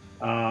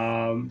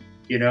 I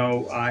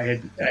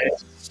had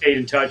stayed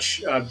in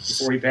touch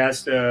before he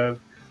passed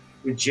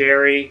with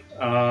Jerry.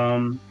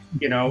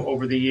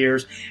 Over the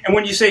years. And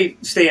when you say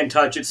stay in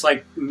touch, it's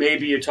like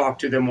maybe you talk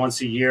to them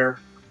once a year.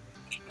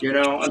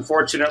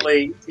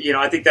 Unfortunately,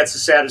 I think that's the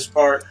saddest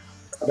part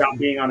about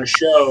being on a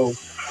show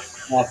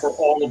for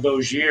all of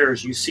those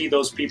years. You see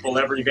those people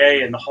every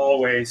day in the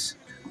hallways,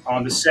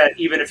 on the set,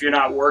 even if you're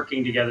not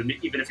working together,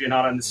 even if you're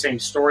not on the same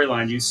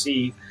storyline, you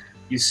see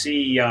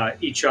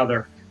each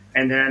other,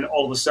 and then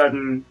all of a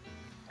sudden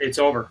it's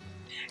over.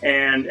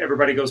 and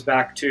everybody goes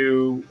back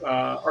to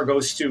or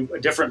goes to a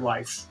different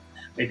life.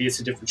 Maybe it's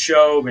a different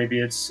show, maybe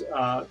it's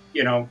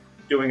you know,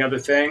 doing other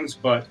things,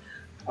 but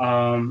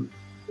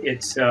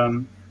it's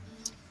a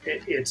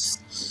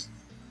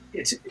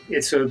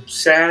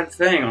sad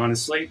thing,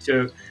 honestly,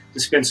 to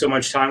spend so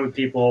much time with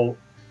people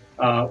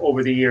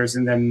over the years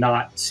and then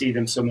not see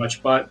them so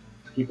much. But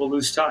people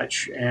lose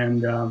touch,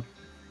 and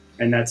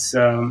that's.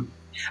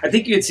 I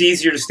think it's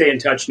easier to stay in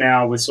touch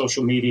now with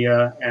social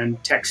media and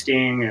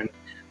texting and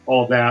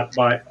all that.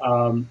 But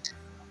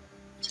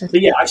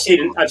yeah, I've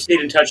stayed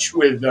in touch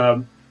with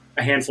a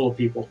handful of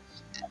people.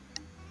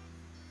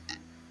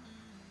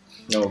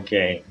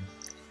 Ok.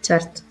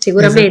 Certo,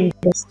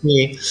 sicuramente.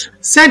 Sì.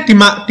 Senti,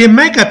 ma ti è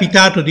mai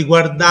capitato di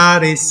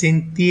guardare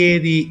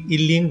Sentieri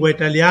in lingua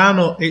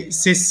italiana? E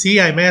se sì,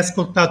 hai mai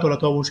ascoltato la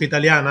tua voce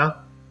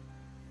italiana?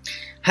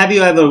 Have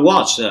you ever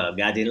watched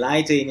Guiding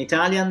Light in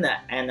Italian,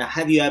 and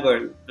have you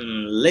ever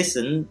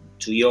listened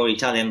to your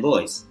Italian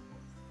voice?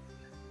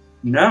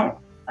 No,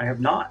 I have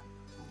not.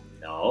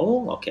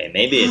 No? Okay,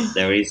 maybe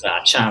there is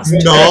a chance.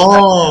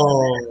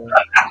 No!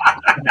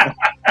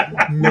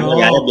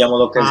 Magari abbiamo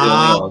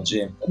l'occasione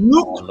oggi.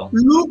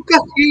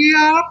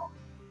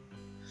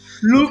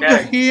 Look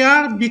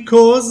here,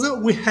 because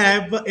we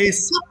have a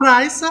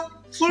surprise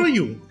for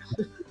you.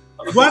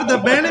 Guarda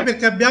bene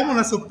perché abbiamo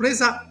una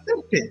sorpresa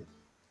per te.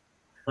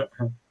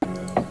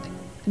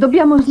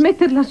 Dobbiamo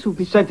smetterla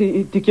subito.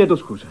 Senti, ti chiedo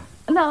scusa.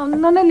 No,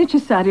 non è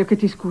necessario che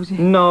ti scusi.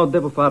 No,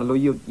 devo farlo.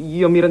 Io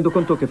mi rendo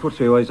conto che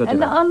forse ho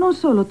esagerato. No, non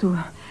solo tu.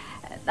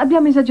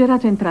 Abbiamo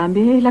esagerato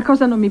entrambi e la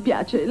cosa non mi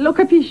piace. Lo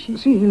capisci?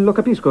 Sì, lo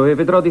capisco e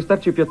vedrò di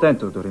starci più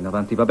attento d'ora in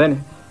avanti, va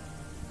bene?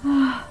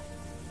 Ah,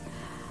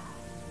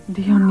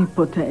 Dio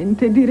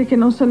onnipotente, dire che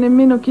non so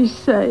nemmeno chi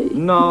sei.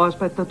 No,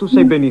 aspetta, tu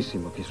sai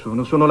benissimo chi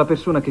sono. Sono la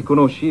persona che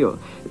conosci io.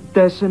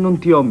 Tess, non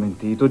ti ho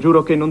mentito.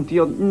 Giuro che non ti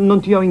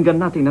ho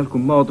ingannata in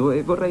alcun modo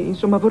e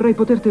vorrei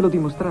potertelo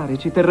dimostrare.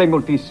 Ci terrei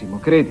moltissimo,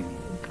 credimi.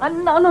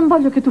 No, non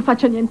voglio che tu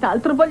faccia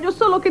nient'altro. Voglio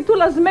solo che tu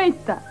la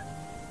smetta.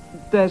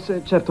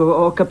 Tess, certo,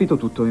 ho capito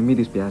tutto e mi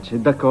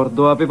dispiace.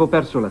 D'accordo, avevo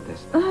perso la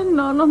testa.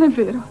 No, non è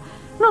vero.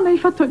 Non hai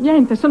fatto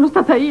niente. Sono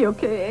stata io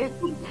che...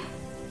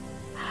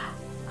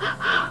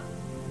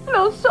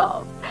 Non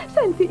so.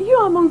 Senti, io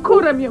amo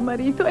ancora mio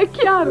marito, è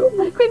chiaro.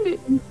 Quindi...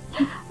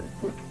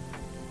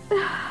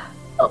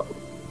 Oh,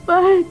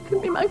 Matt,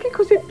 mi manchi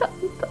così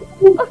tanto.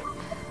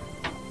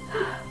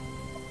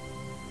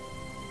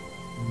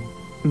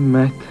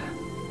 Matt.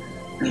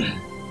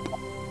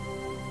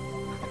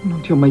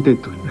 Non ti ho mai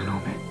detto il mio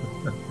nome.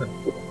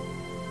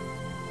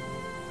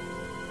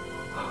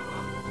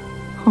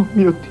 Oh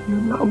mio Dio,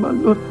 no, ma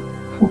allora...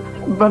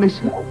 Vanessa...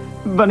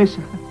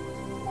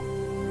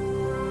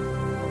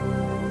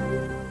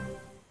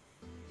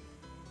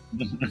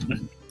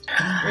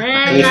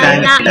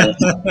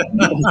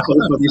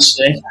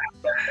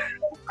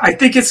 I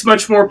think it's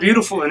much more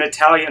beautiful in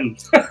Italian.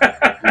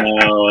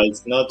 No,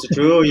 it's not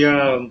true.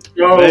 You're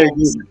so, very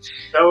good.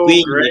 So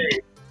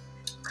great.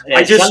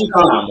 I just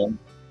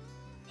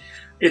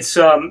it's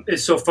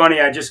so funny.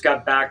 I just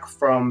got back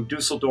from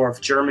Dusseldorf,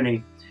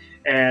 Germany,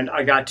 and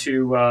I got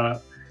to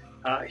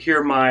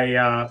hear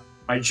my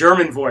my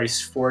German voice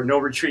for No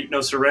Retreat,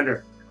 No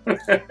Surrender.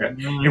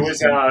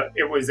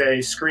 It was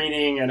a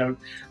screening and a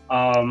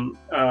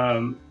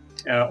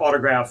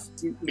autograph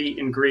meet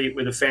and greet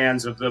with the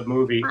fans of the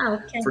movie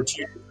for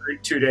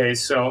two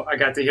days. So I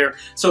got to hear.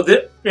 So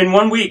in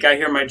 1 week, I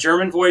hear my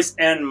German voice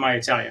and my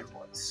Italian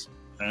voice.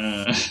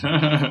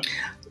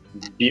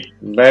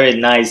 Very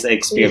nice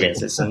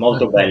experiences.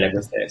 Molto belle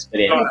queste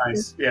esperienze. So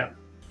nice, yeah.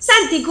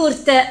 Senti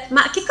Kurt,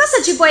 ma che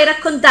cosa ci puoi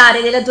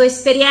raccontare della tua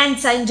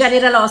esperienza in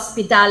General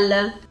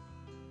Hospital?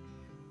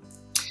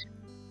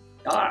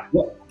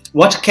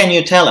 What can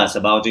you tell us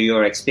about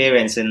your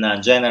experience in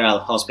General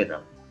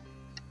Hospital?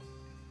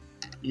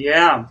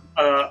 Yeah,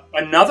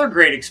 another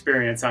great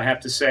experience, I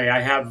have to say.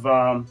 I have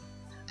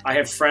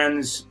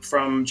friends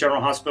from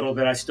General Hospital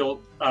that I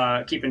still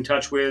keep in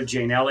touch with.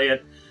 Jane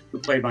Elliott, who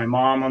played my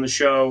mom on the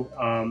show,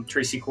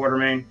 Tracy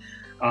Quartermain,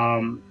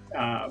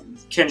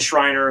 Ken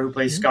Schreiner, who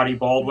plays Scotty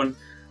Baldwin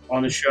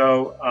on the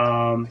show.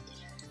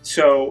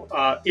 So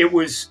it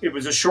was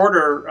a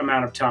shorter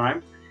amount of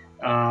time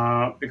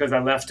because I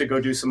left to go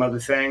do some other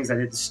things. I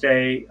didn't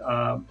stay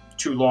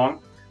too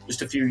long,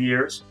 just a few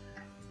years.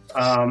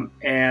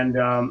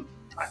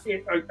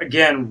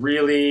 Again,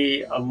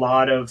 really a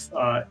lot of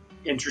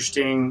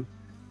interesting,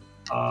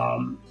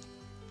 fun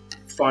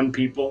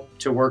people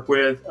to work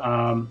with.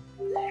 And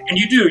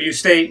you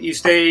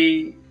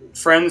stay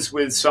friends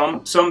with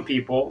some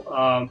people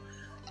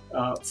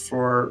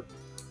for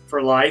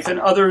life, and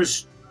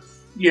others,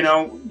 you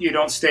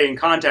don't stay in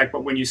contact,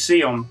 but when you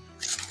see them,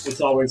 it's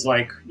always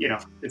like,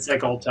 it's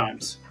like old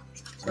times.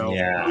 So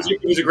yeah.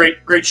 It was a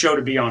great show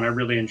to be on. I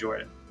really enjoyed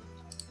it.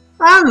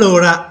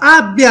 Allora,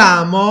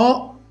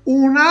 abbiamo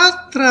un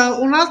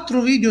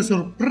altro video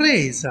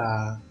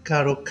sorpresa,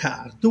 caro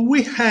Kurt.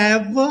 We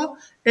have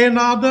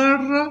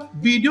another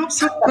video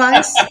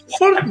surprise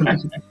for you.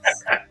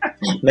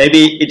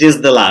 Maybe it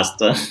is the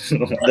last one,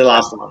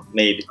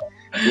 maybe.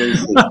 We'll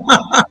see.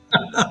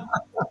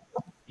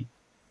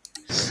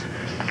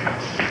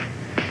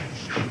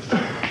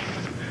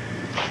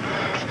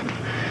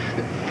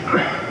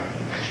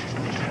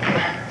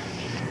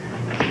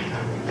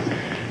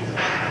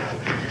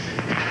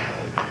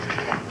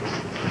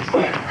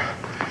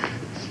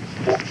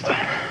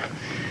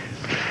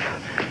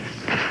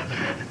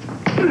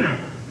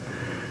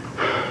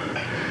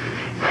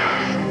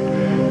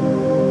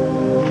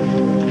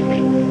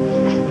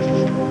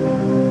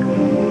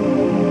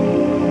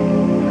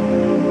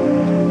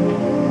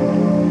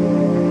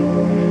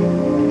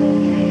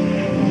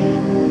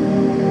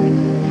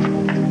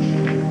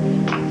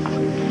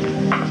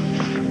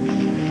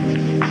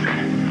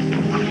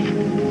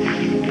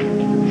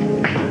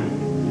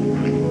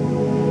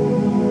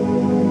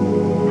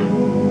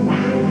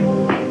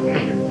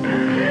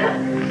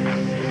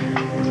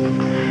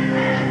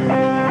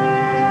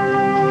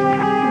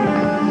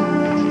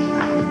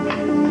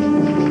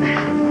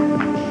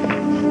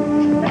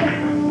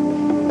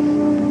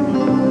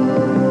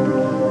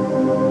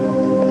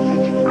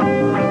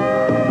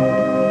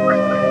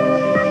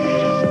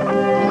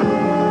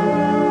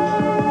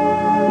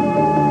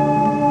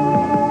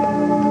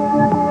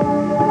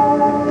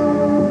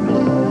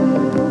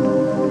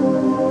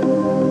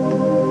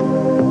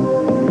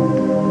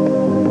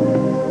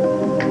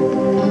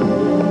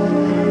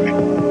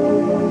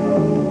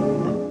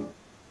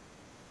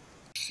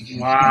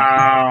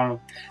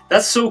 Wow,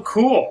 that's so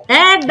cool.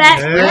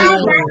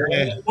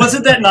 Beh,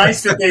 Wasn't that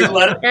nice that they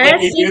let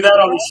me sì. do that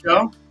on the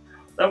show?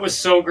 That was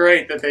so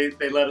great that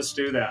they let us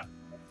do that.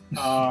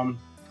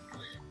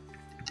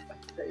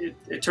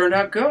 It turned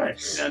out good.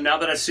 And now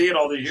that I see it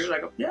all these years, I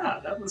go, yeah,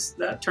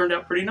 that turned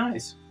out pretty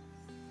nice.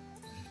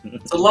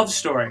 It's a love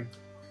story.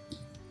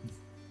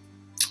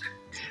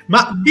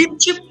 Ma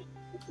dici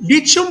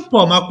un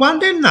po', ma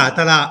quando è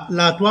nata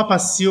la tua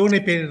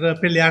passione per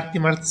le arti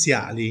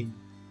marziali?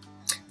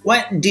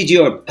 When did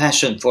your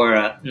passion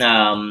for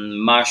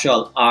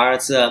martial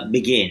arts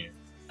begin?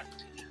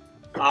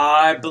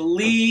 I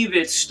believe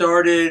it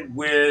started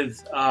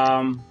with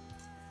a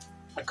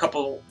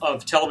couple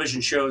of television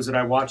shows that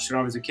I watched when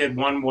I was a kid.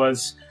 One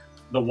was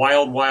The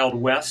Wild Wild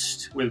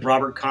West with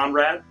Robert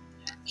Conrad.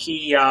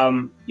 He,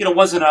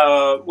 wasn't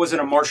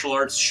a martial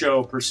arts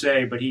show per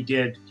se, but he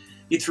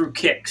threw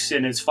kicks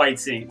in his fight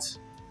scenes,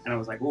 and I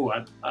was like, ooh,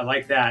 I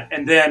like that.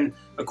 And then,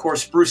 of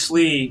course, Bruce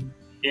Lee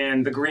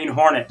in The Green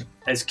Hornet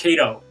as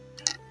Kato.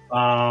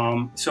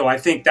 So I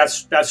think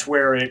that's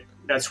where it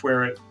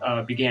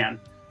began.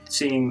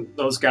 Seeing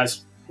those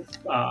guys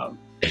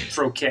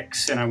throw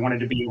kicks, and I wanted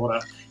to be able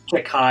to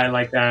kick high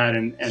like that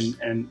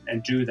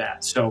and do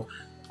that. So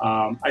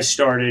I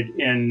started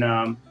in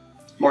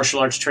martial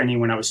arts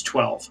training when I was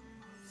 12.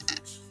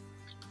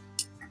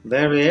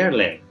 Very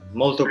early,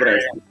 molto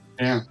presto.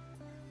 Yeah.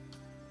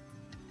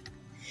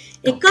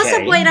 E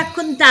cosa puoi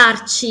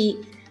raccontarci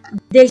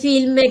dei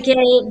film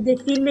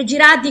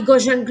girati con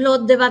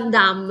Jean-Claude Van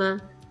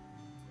Damme?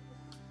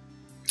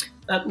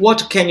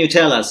 What can you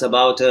tell us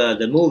about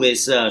the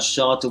movies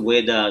shot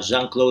with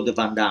Jean-Claude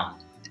Van Damme?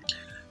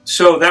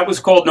 So that was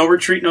called No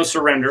Retreat, No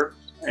Surrender,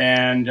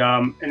 and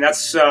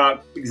that's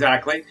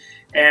exactly.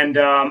 And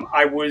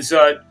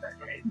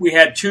we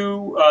had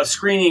two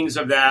screenings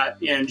of that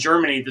in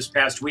Germany this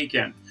past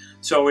weekend.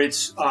 So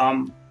it's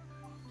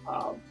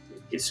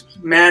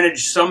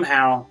managed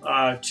somehow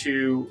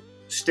to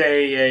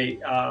stay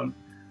a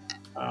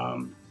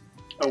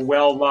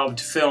well-loved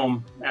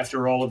film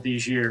after all of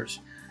these years.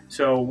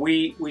 So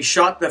we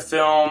shot the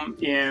film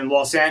in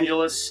Los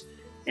Angeles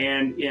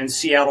and in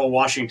Seattle,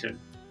 Washington,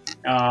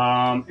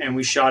 and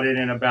we shot it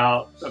in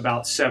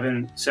about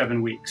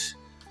seven weeks.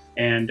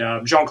 And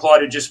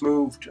Jean-Claude had just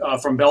moved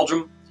from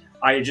Belgium.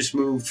 I had just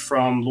moved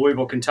from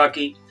Louisville,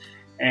 Kentucky,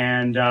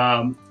 and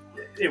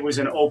it was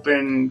an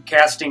open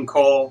casting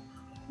call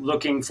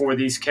looking for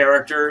these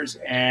characters,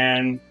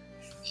 and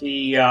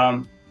he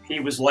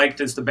was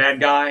liked as the bad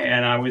guy,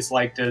 and I was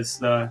liked as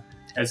the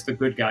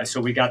good guy. So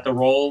we got the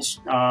roles,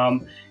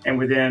 and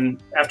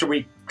after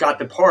we got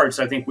the parts,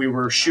 I think we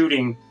were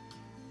shooting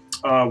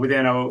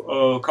within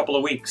a couple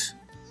of weeks.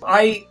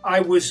 I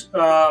was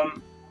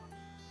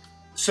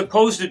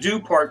supposed to do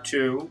part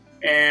 2,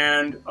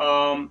 and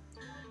I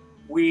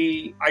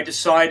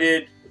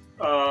decided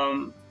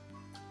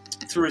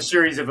through a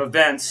series of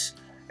events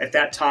at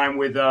that time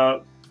with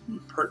the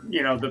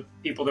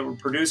people that were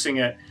producing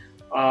it,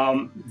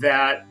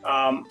 that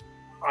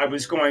I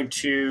was going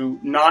to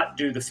not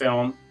do the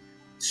film,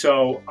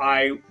 so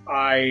I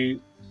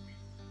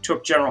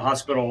took General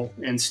Hospital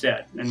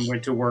instead and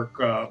went to work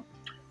for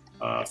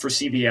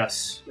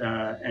CBS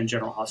and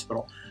General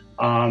Hospital.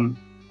 I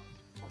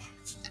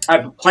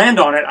planned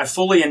on it. I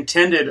fully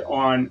intended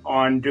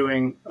on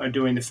doing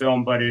the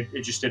film, but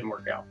it just didn't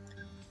work out.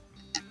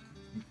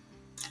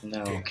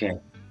 No, okay.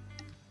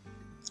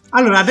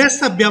 Allora,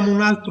 adesso abbiamo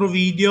un altro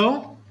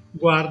video.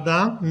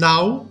 Guarda,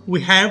 now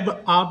we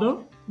have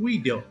other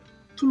video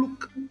to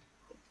look.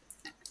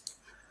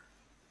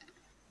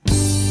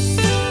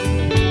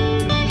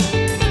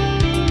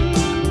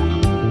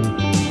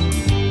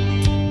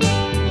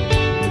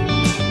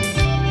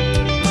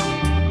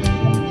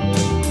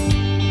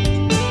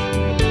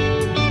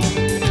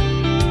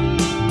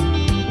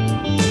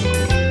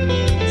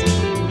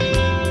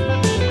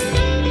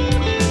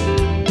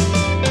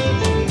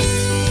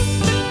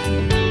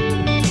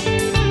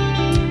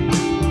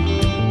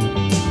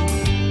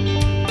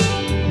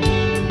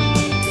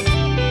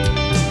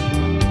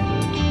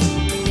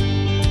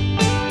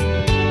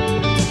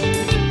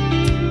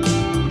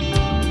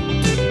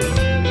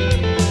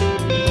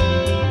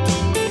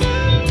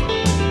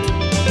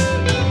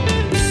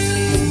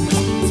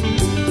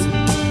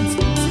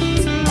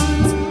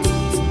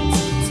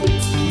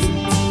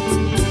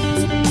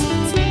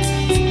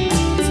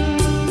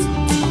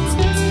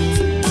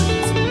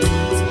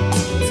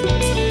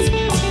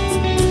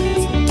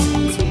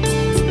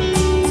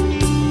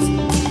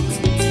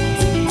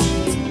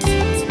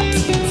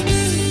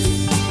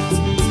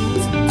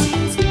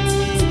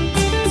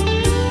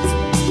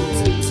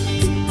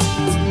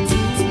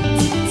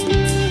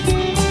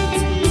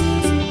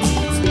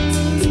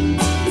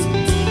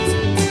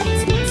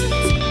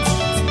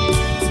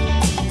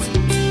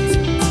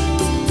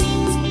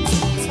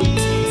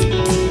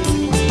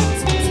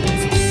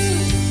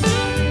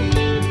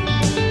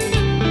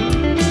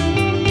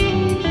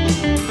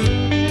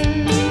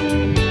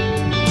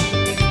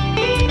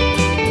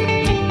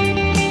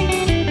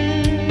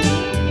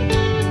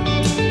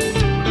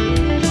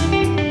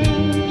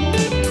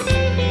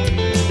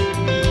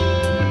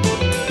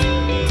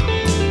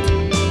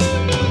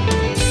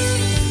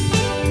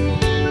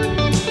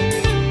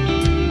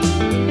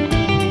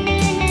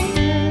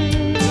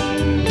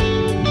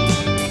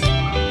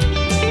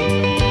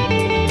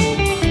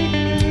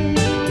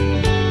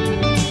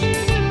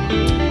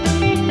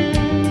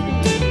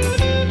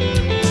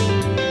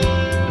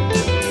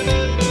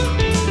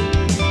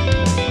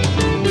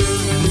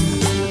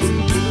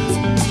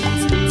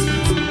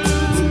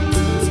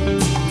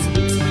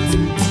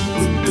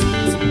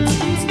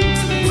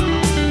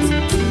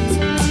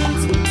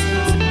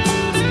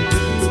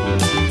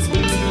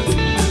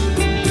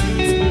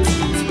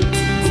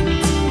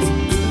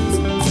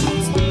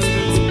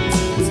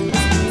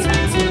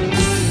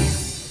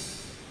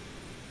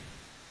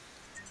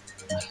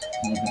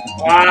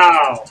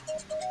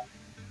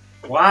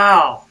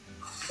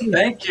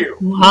 Thank you.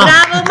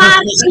 Bravo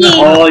Marci!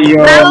 Oh,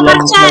 Bravo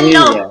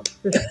Marcello!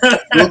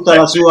 Tutta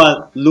la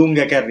sua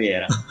lunga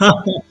carriera.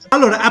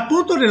 Allora,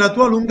 appunto nella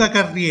tua lunga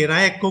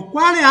carriera, ecco,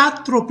 quale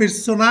altro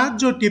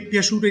personaggio ti è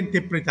piaciuto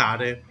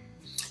interpretare?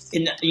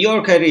 In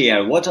your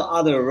career, what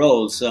other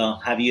roles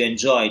have you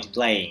enjoyed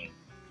playing?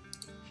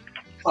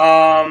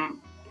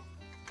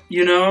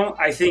 You know,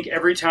 I think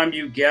every time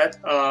you get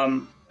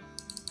a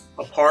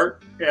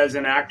part as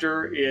an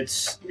actor,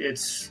 it's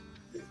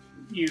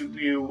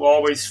you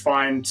always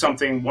find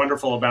something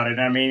wonderful about it.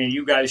 I mean,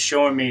 you guys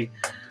showing me,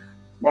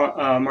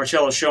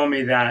 Marcello showing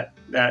me that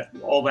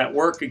all that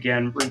work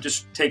again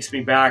just takes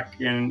me back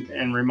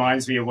and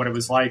reminds me of what it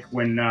was like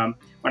when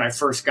I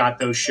first got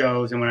those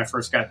shows and when I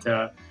first got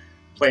to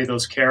play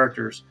those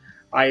characters.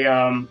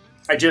 I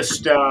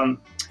just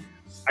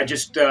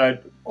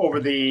over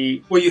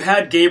the, well, you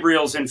had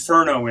Gabriel's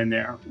Inferno in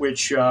there,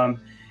 which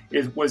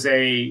was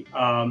a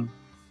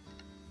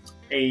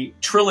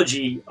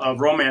trilogy of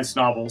romance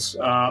novels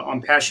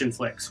on Passion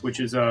Flicks, which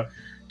is a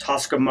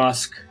Tosca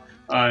Musk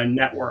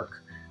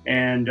network,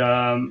 and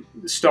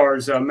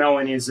stars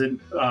Melanie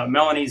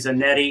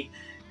Zanetti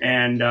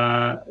and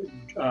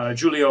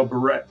Giulio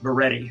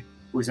Beretti,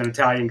 who's an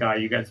Italian guy.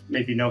 You guys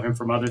maybe know him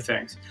from other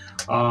things.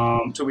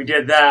 So we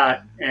did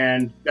that,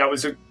 and that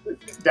was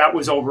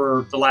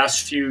over the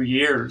last few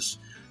years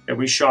that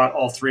we shot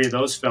all three of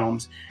those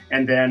films.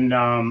 And then,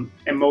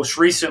 and most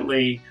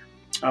recently,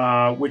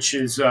 which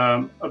is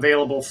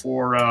available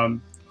for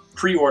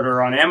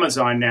pre-order on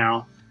Amazon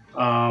now,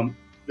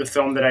 the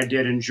film that I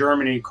did in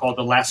Germany called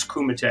The Last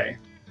Kumite,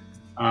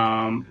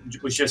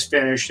 was just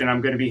finished, and I'm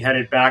going to be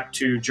headed back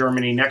to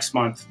Germany next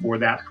month for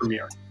that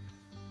premiere.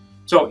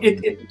 So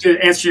to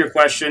answer your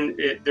question,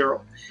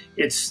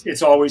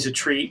 it's always a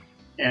treat,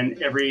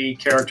 and every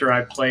character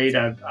I've played,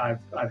 I've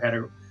had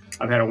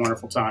a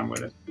wonderful time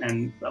with it,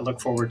 and I look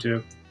forward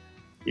to,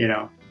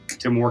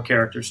 to more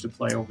characters to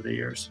play over the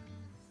years.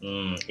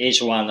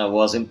 Each one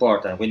was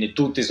important, quindi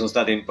tutti sono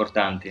stati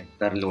importanti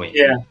per lui.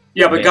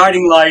 Yeah, but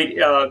Guiding Light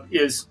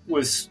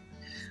was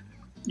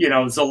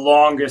it's the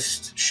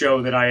longest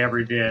show that I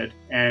ever did,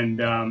 and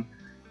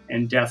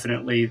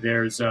definitely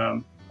there's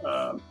a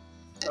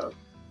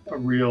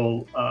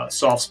real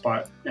soft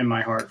spot in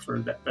my heart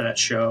for that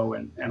show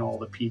and all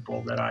the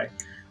people that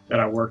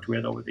I worked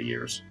with over the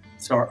years.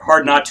 So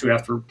hard not to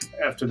after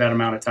that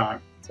amount of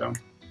time. So.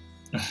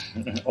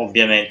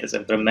 Ovviamente,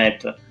 sempre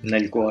metto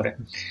nel cuore.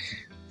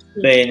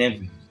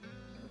 Bene.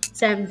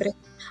 Sempre.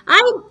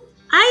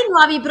 Hai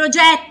nuovi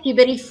progetti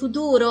per il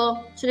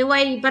futuro? Ce ne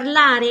vuoi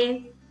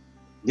parlare?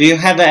 Do you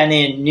have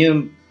any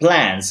new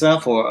plans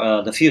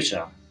for the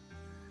future?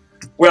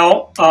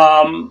 Well,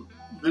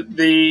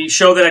 the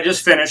show that I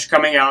just finished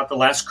coming out, The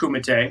Last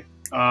Kumite,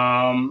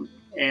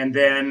 and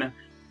then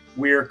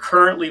we're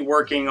currently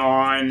working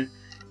on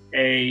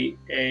a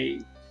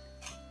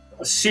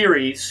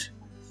series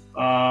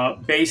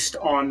based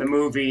on the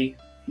movie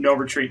No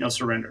Retreat, No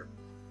Surrender.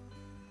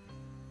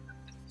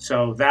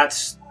 So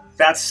that's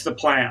the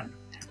plan.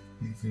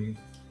 Mm-hmm.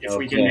 If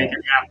we can make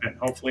it happen,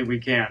 hopefully we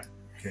can.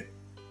 Okay.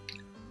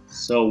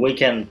 So we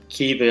can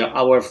keep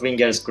our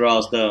fingers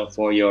crossed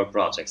for your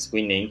projects.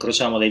 Quindi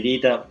incrociamo le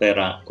dita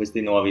per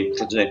questi nuovi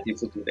progetti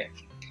futuri.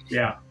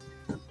 Yeah.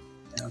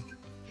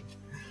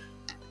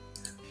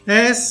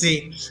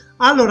 Sì.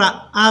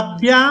 Allora,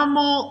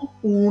 abbiamo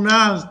un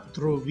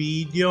altro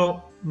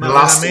video,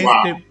 ma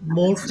veramente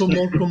molto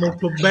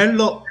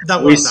bello da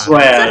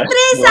guardare.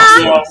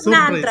 Sorpresa!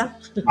 Un'altra.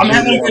 I'm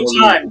having a good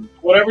time.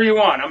 Whatever you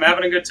want. I'm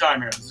having a good time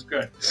here. This is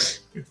good.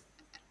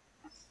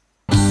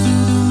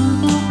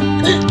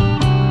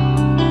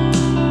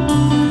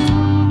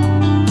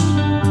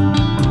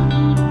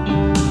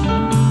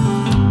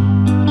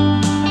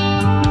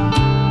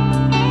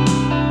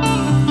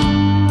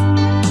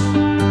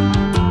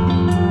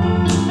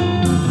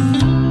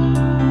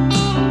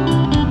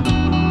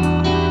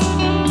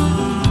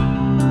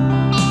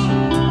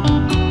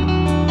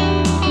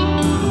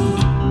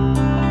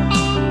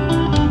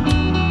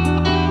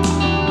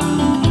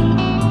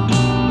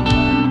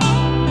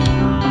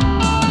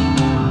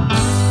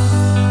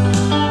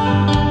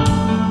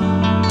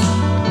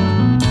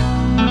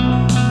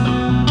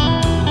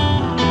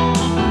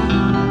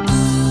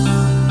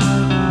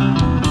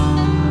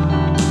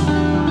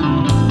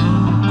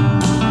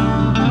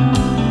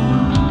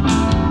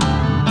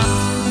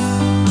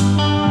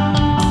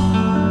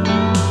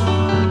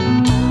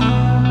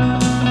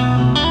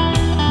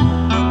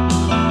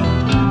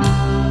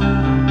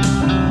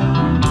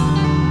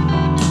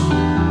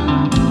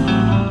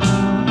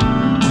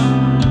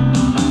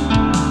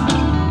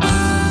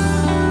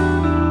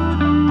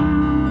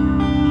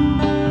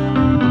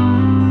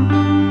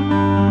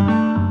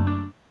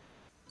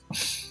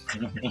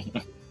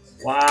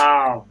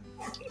 Wow,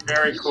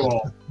 very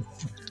cool.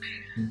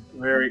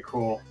 Very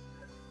cool.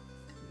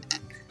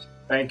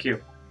 Thank you.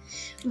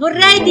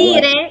 Vorrei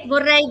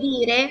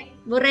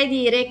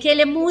dire che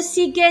le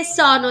musiche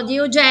sono di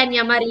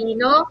Eugenia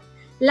Marino,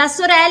 la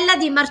sorella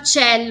di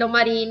Marcello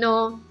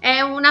Marino. È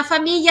una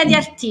famiglia di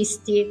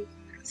artisti.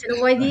 Se lo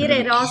vuoi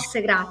dire,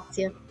 Ross,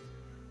 grazie.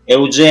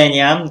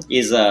 Eugenia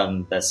is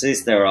the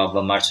sister of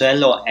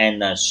Marcello,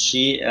 and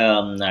she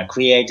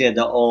created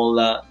all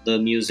the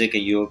music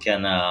you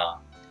can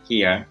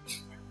hear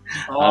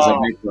as a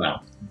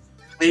background.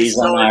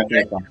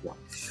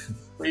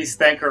 Please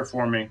thank her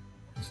for me.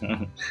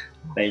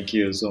 Thank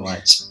you so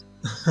much.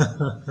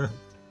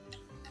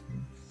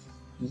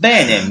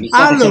 Bene,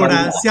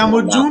 allora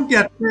siamo giunti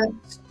a te.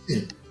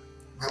 Sì.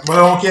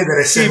 Volevamo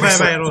chiedere se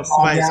vai, Ross,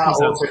 vai,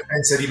 scusa. o se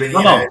pensa di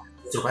venire nel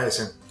nostro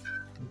paese.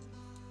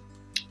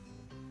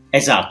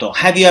 Esatto.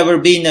 Have you ever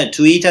been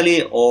to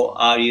Italy, or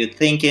are you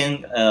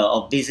thinking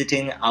of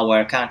visiting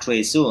our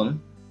country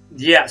soon?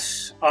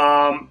 Yes.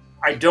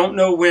 I don't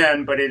know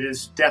when, but it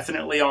is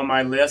definitely on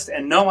my list.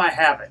 And no, I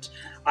haven't.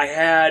 I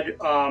had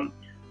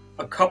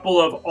a couple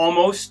of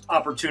almost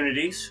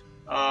opportunities.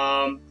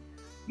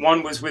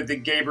 One was with the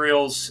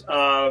Gabriel's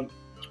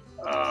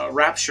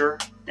Rapture,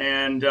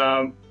 and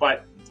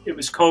but it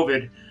was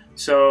COVID,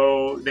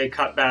 so they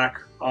cut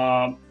back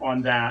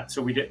on that.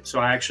 So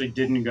I actually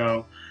didn't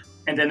go.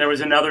 And then there was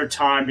another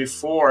time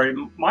before, it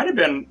might have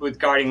been with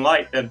Guiding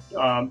Light, that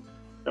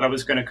I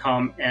was going to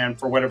come, and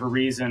for whatever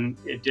reason,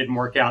 it didn't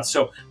work out.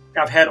 So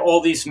I've had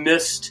all these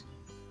missed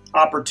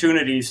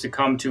opportunities to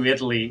come to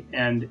Italy,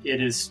 and it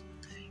is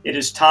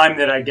time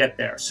that I get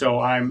there. So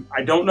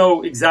I don't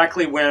know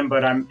exactly when,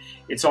 but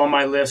it's on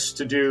my list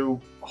to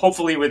do,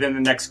 hopefully within the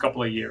next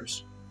couple of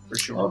years, for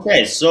sure.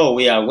 Okay, so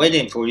we are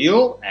waiting for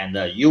you, and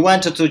you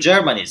went to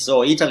Germany,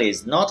 so Italy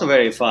is not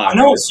very far. I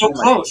know, it's so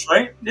close,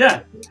 right?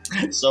 Yeah.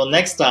 So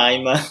next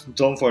time,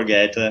 don't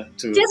forget to...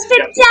 Ti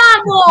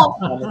aspettiamo!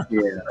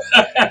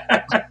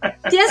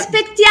 Ti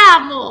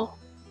aspettiamo!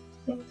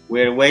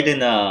 We're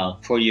waiting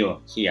for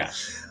you here.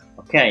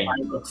 Okay.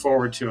 I look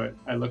forward to it.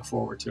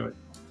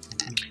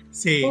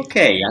 Sì.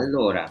 Ok,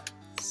 allora,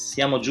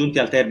 siamo giunti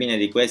al termine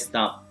di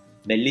questa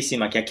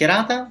bellissima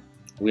chiacchierata.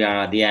 We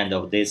are at the end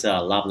of this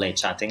lovely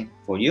chatting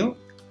for you.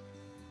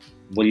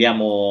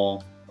 Vogliamo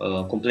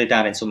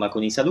completare insomma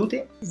con i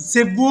saluti.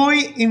 Se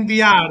vuoi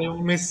inviare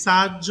un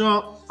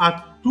messaggio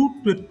a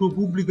tutto il tuo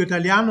pubblico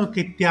italiano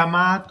che ti ha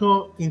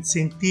amato in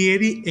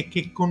Sentieri e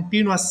che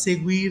continua a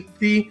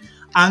seguirti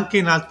anche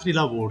in altri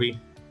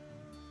lavori.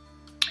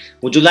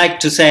 Would you like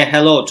to say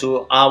hello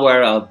to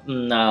our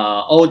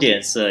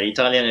audience,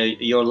 Italian,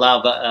 your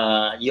love,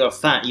 your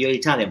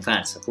Italian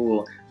fans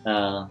who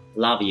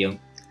love you?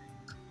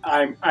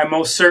 I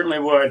most certainly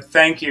would.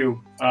 Thank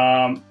you.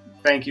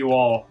 Thank you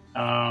all.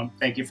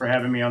 Thank you for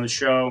having me on the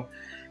show,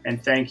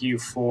 and thank you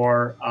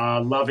for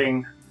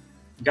loving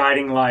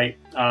Guiding Light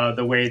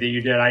the way that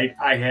you did.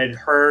 I had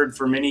heard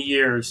for many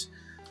years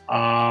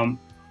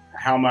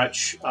how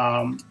much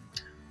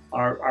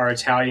our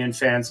Italian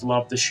fans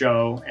love the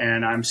show,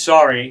 and I'm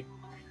sorry,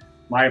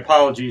 my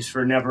apologies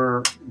for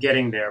never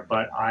getting there,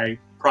 but I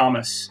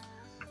promise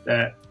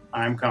that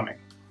I'm coming.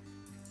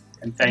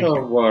 And thank you.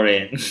 Don't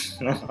worry.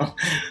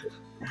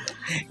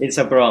 It's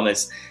a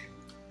promise.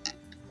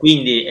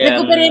 Quindi,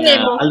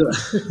 allora,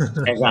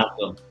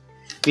 esatto.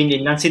 Quindi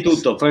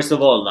innanzitutto, first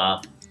of all,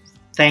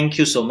 thank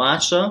you so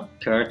much,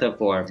 Kurt,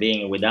 for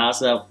being with us,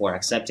 for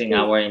accepting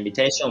our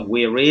invitation.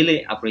 We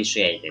really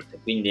appreciate it.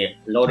 Quindi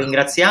lo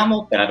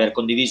ringraziamo per aver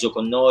condiviso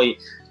con noi,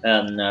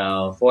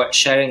 for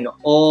sharing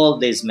all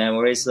these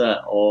memories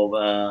of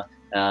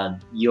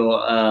your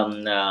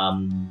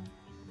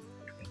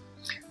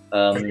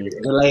the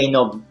lane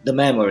of the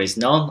memories,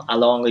 no?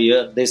 Along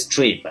this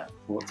trip.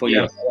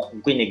 Yeah.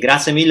 Quindi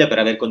grazie mille per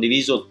aver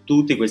condiviso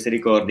tutti questi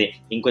ricordi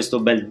in questo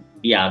bel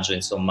viaggio,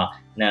 insomma,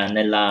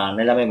 nella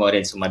memoria,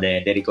 insomma,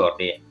 dei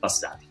ricordi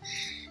passati.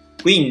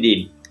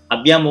 Quindi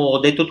abbiamo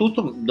detto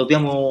tutto,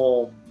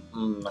 dobbiamo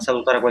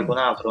salutare qualcun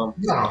altro?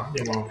 No,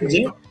 abbiamo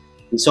così.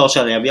 I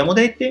social li abbiamo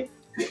detti,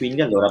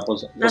 quindi allora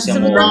possiamo...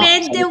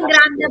 Assolutamente, un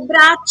grande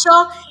abbraccio.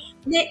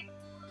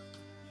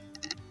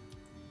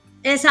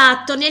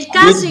 Esatto, nel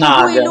caso in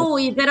cui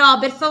lui, però,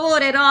 per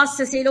favore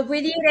Ross, se lo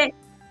puoi dire,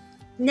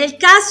 nel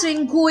caso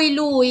in cui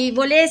lui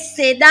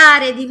volesse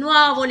dare di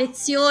nuovo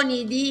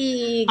lezioni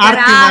di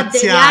karate,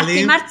 di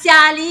arti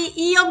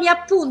marziali, io mi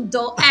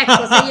appunto,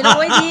 ecco, se glielo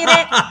vuoi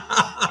dire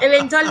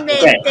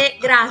eventualmente, okay.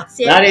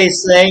 Grazie. That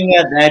is saying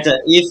that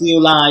if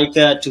you like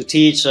to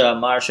teach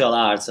martial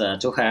arts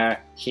to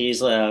her,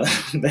 he's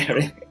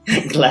very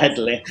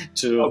gladly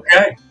to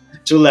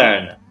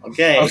learn.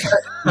 Okay.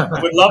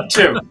 Would love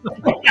to.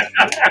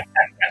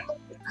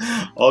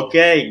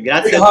 Ok,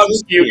 grazie a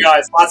tutti. You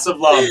guys. Lots of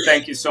love.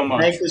 Thank you so much.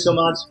 Thank you so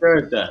much,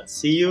 Kurt.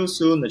 See you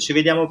soon. Ci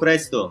vediamo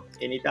presto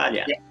in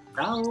Italia. Yeah.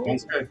 Ciao.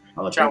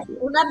 Ciao.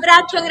 Un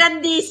abbraccio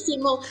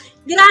grandissimo.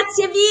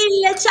 Grazie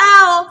mille.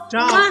 Ciao.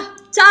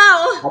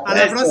 Ciao.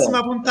 Alla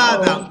prossima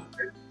puntata. Ciao.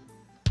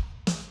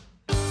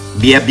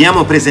 Vi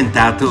abbiamo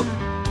presentato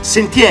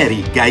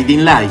Sentieri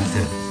Guiding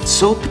Light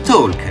Soap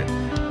Talk,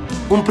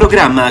 un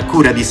programma a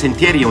cura di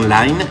Sentieri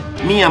Online,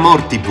 Mia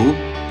Amor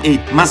TV e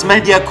Mass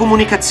Media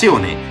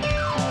Comunicazione.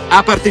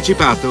 Ha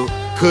partecipato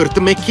Kurt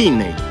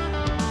McKinney.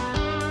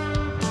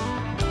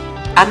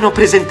 Hanno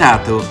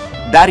presentato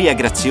Daria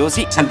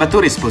Graziosi,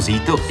 Salvatore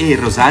Esposito e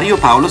Rosario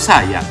Paolo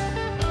Saia.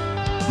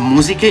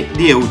 Musiche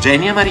di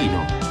Eugenia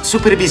Marino.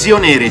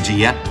 Supervisione e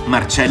regia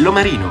Marcello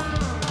Marino.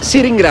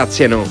 Si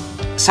ringraziano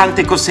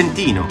Sante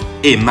Cossentino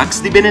e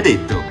Max Di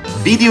Benedetto.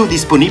 Video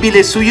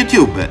disponibile su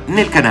YouTube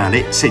nel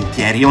canale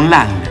Sentieri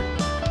Online.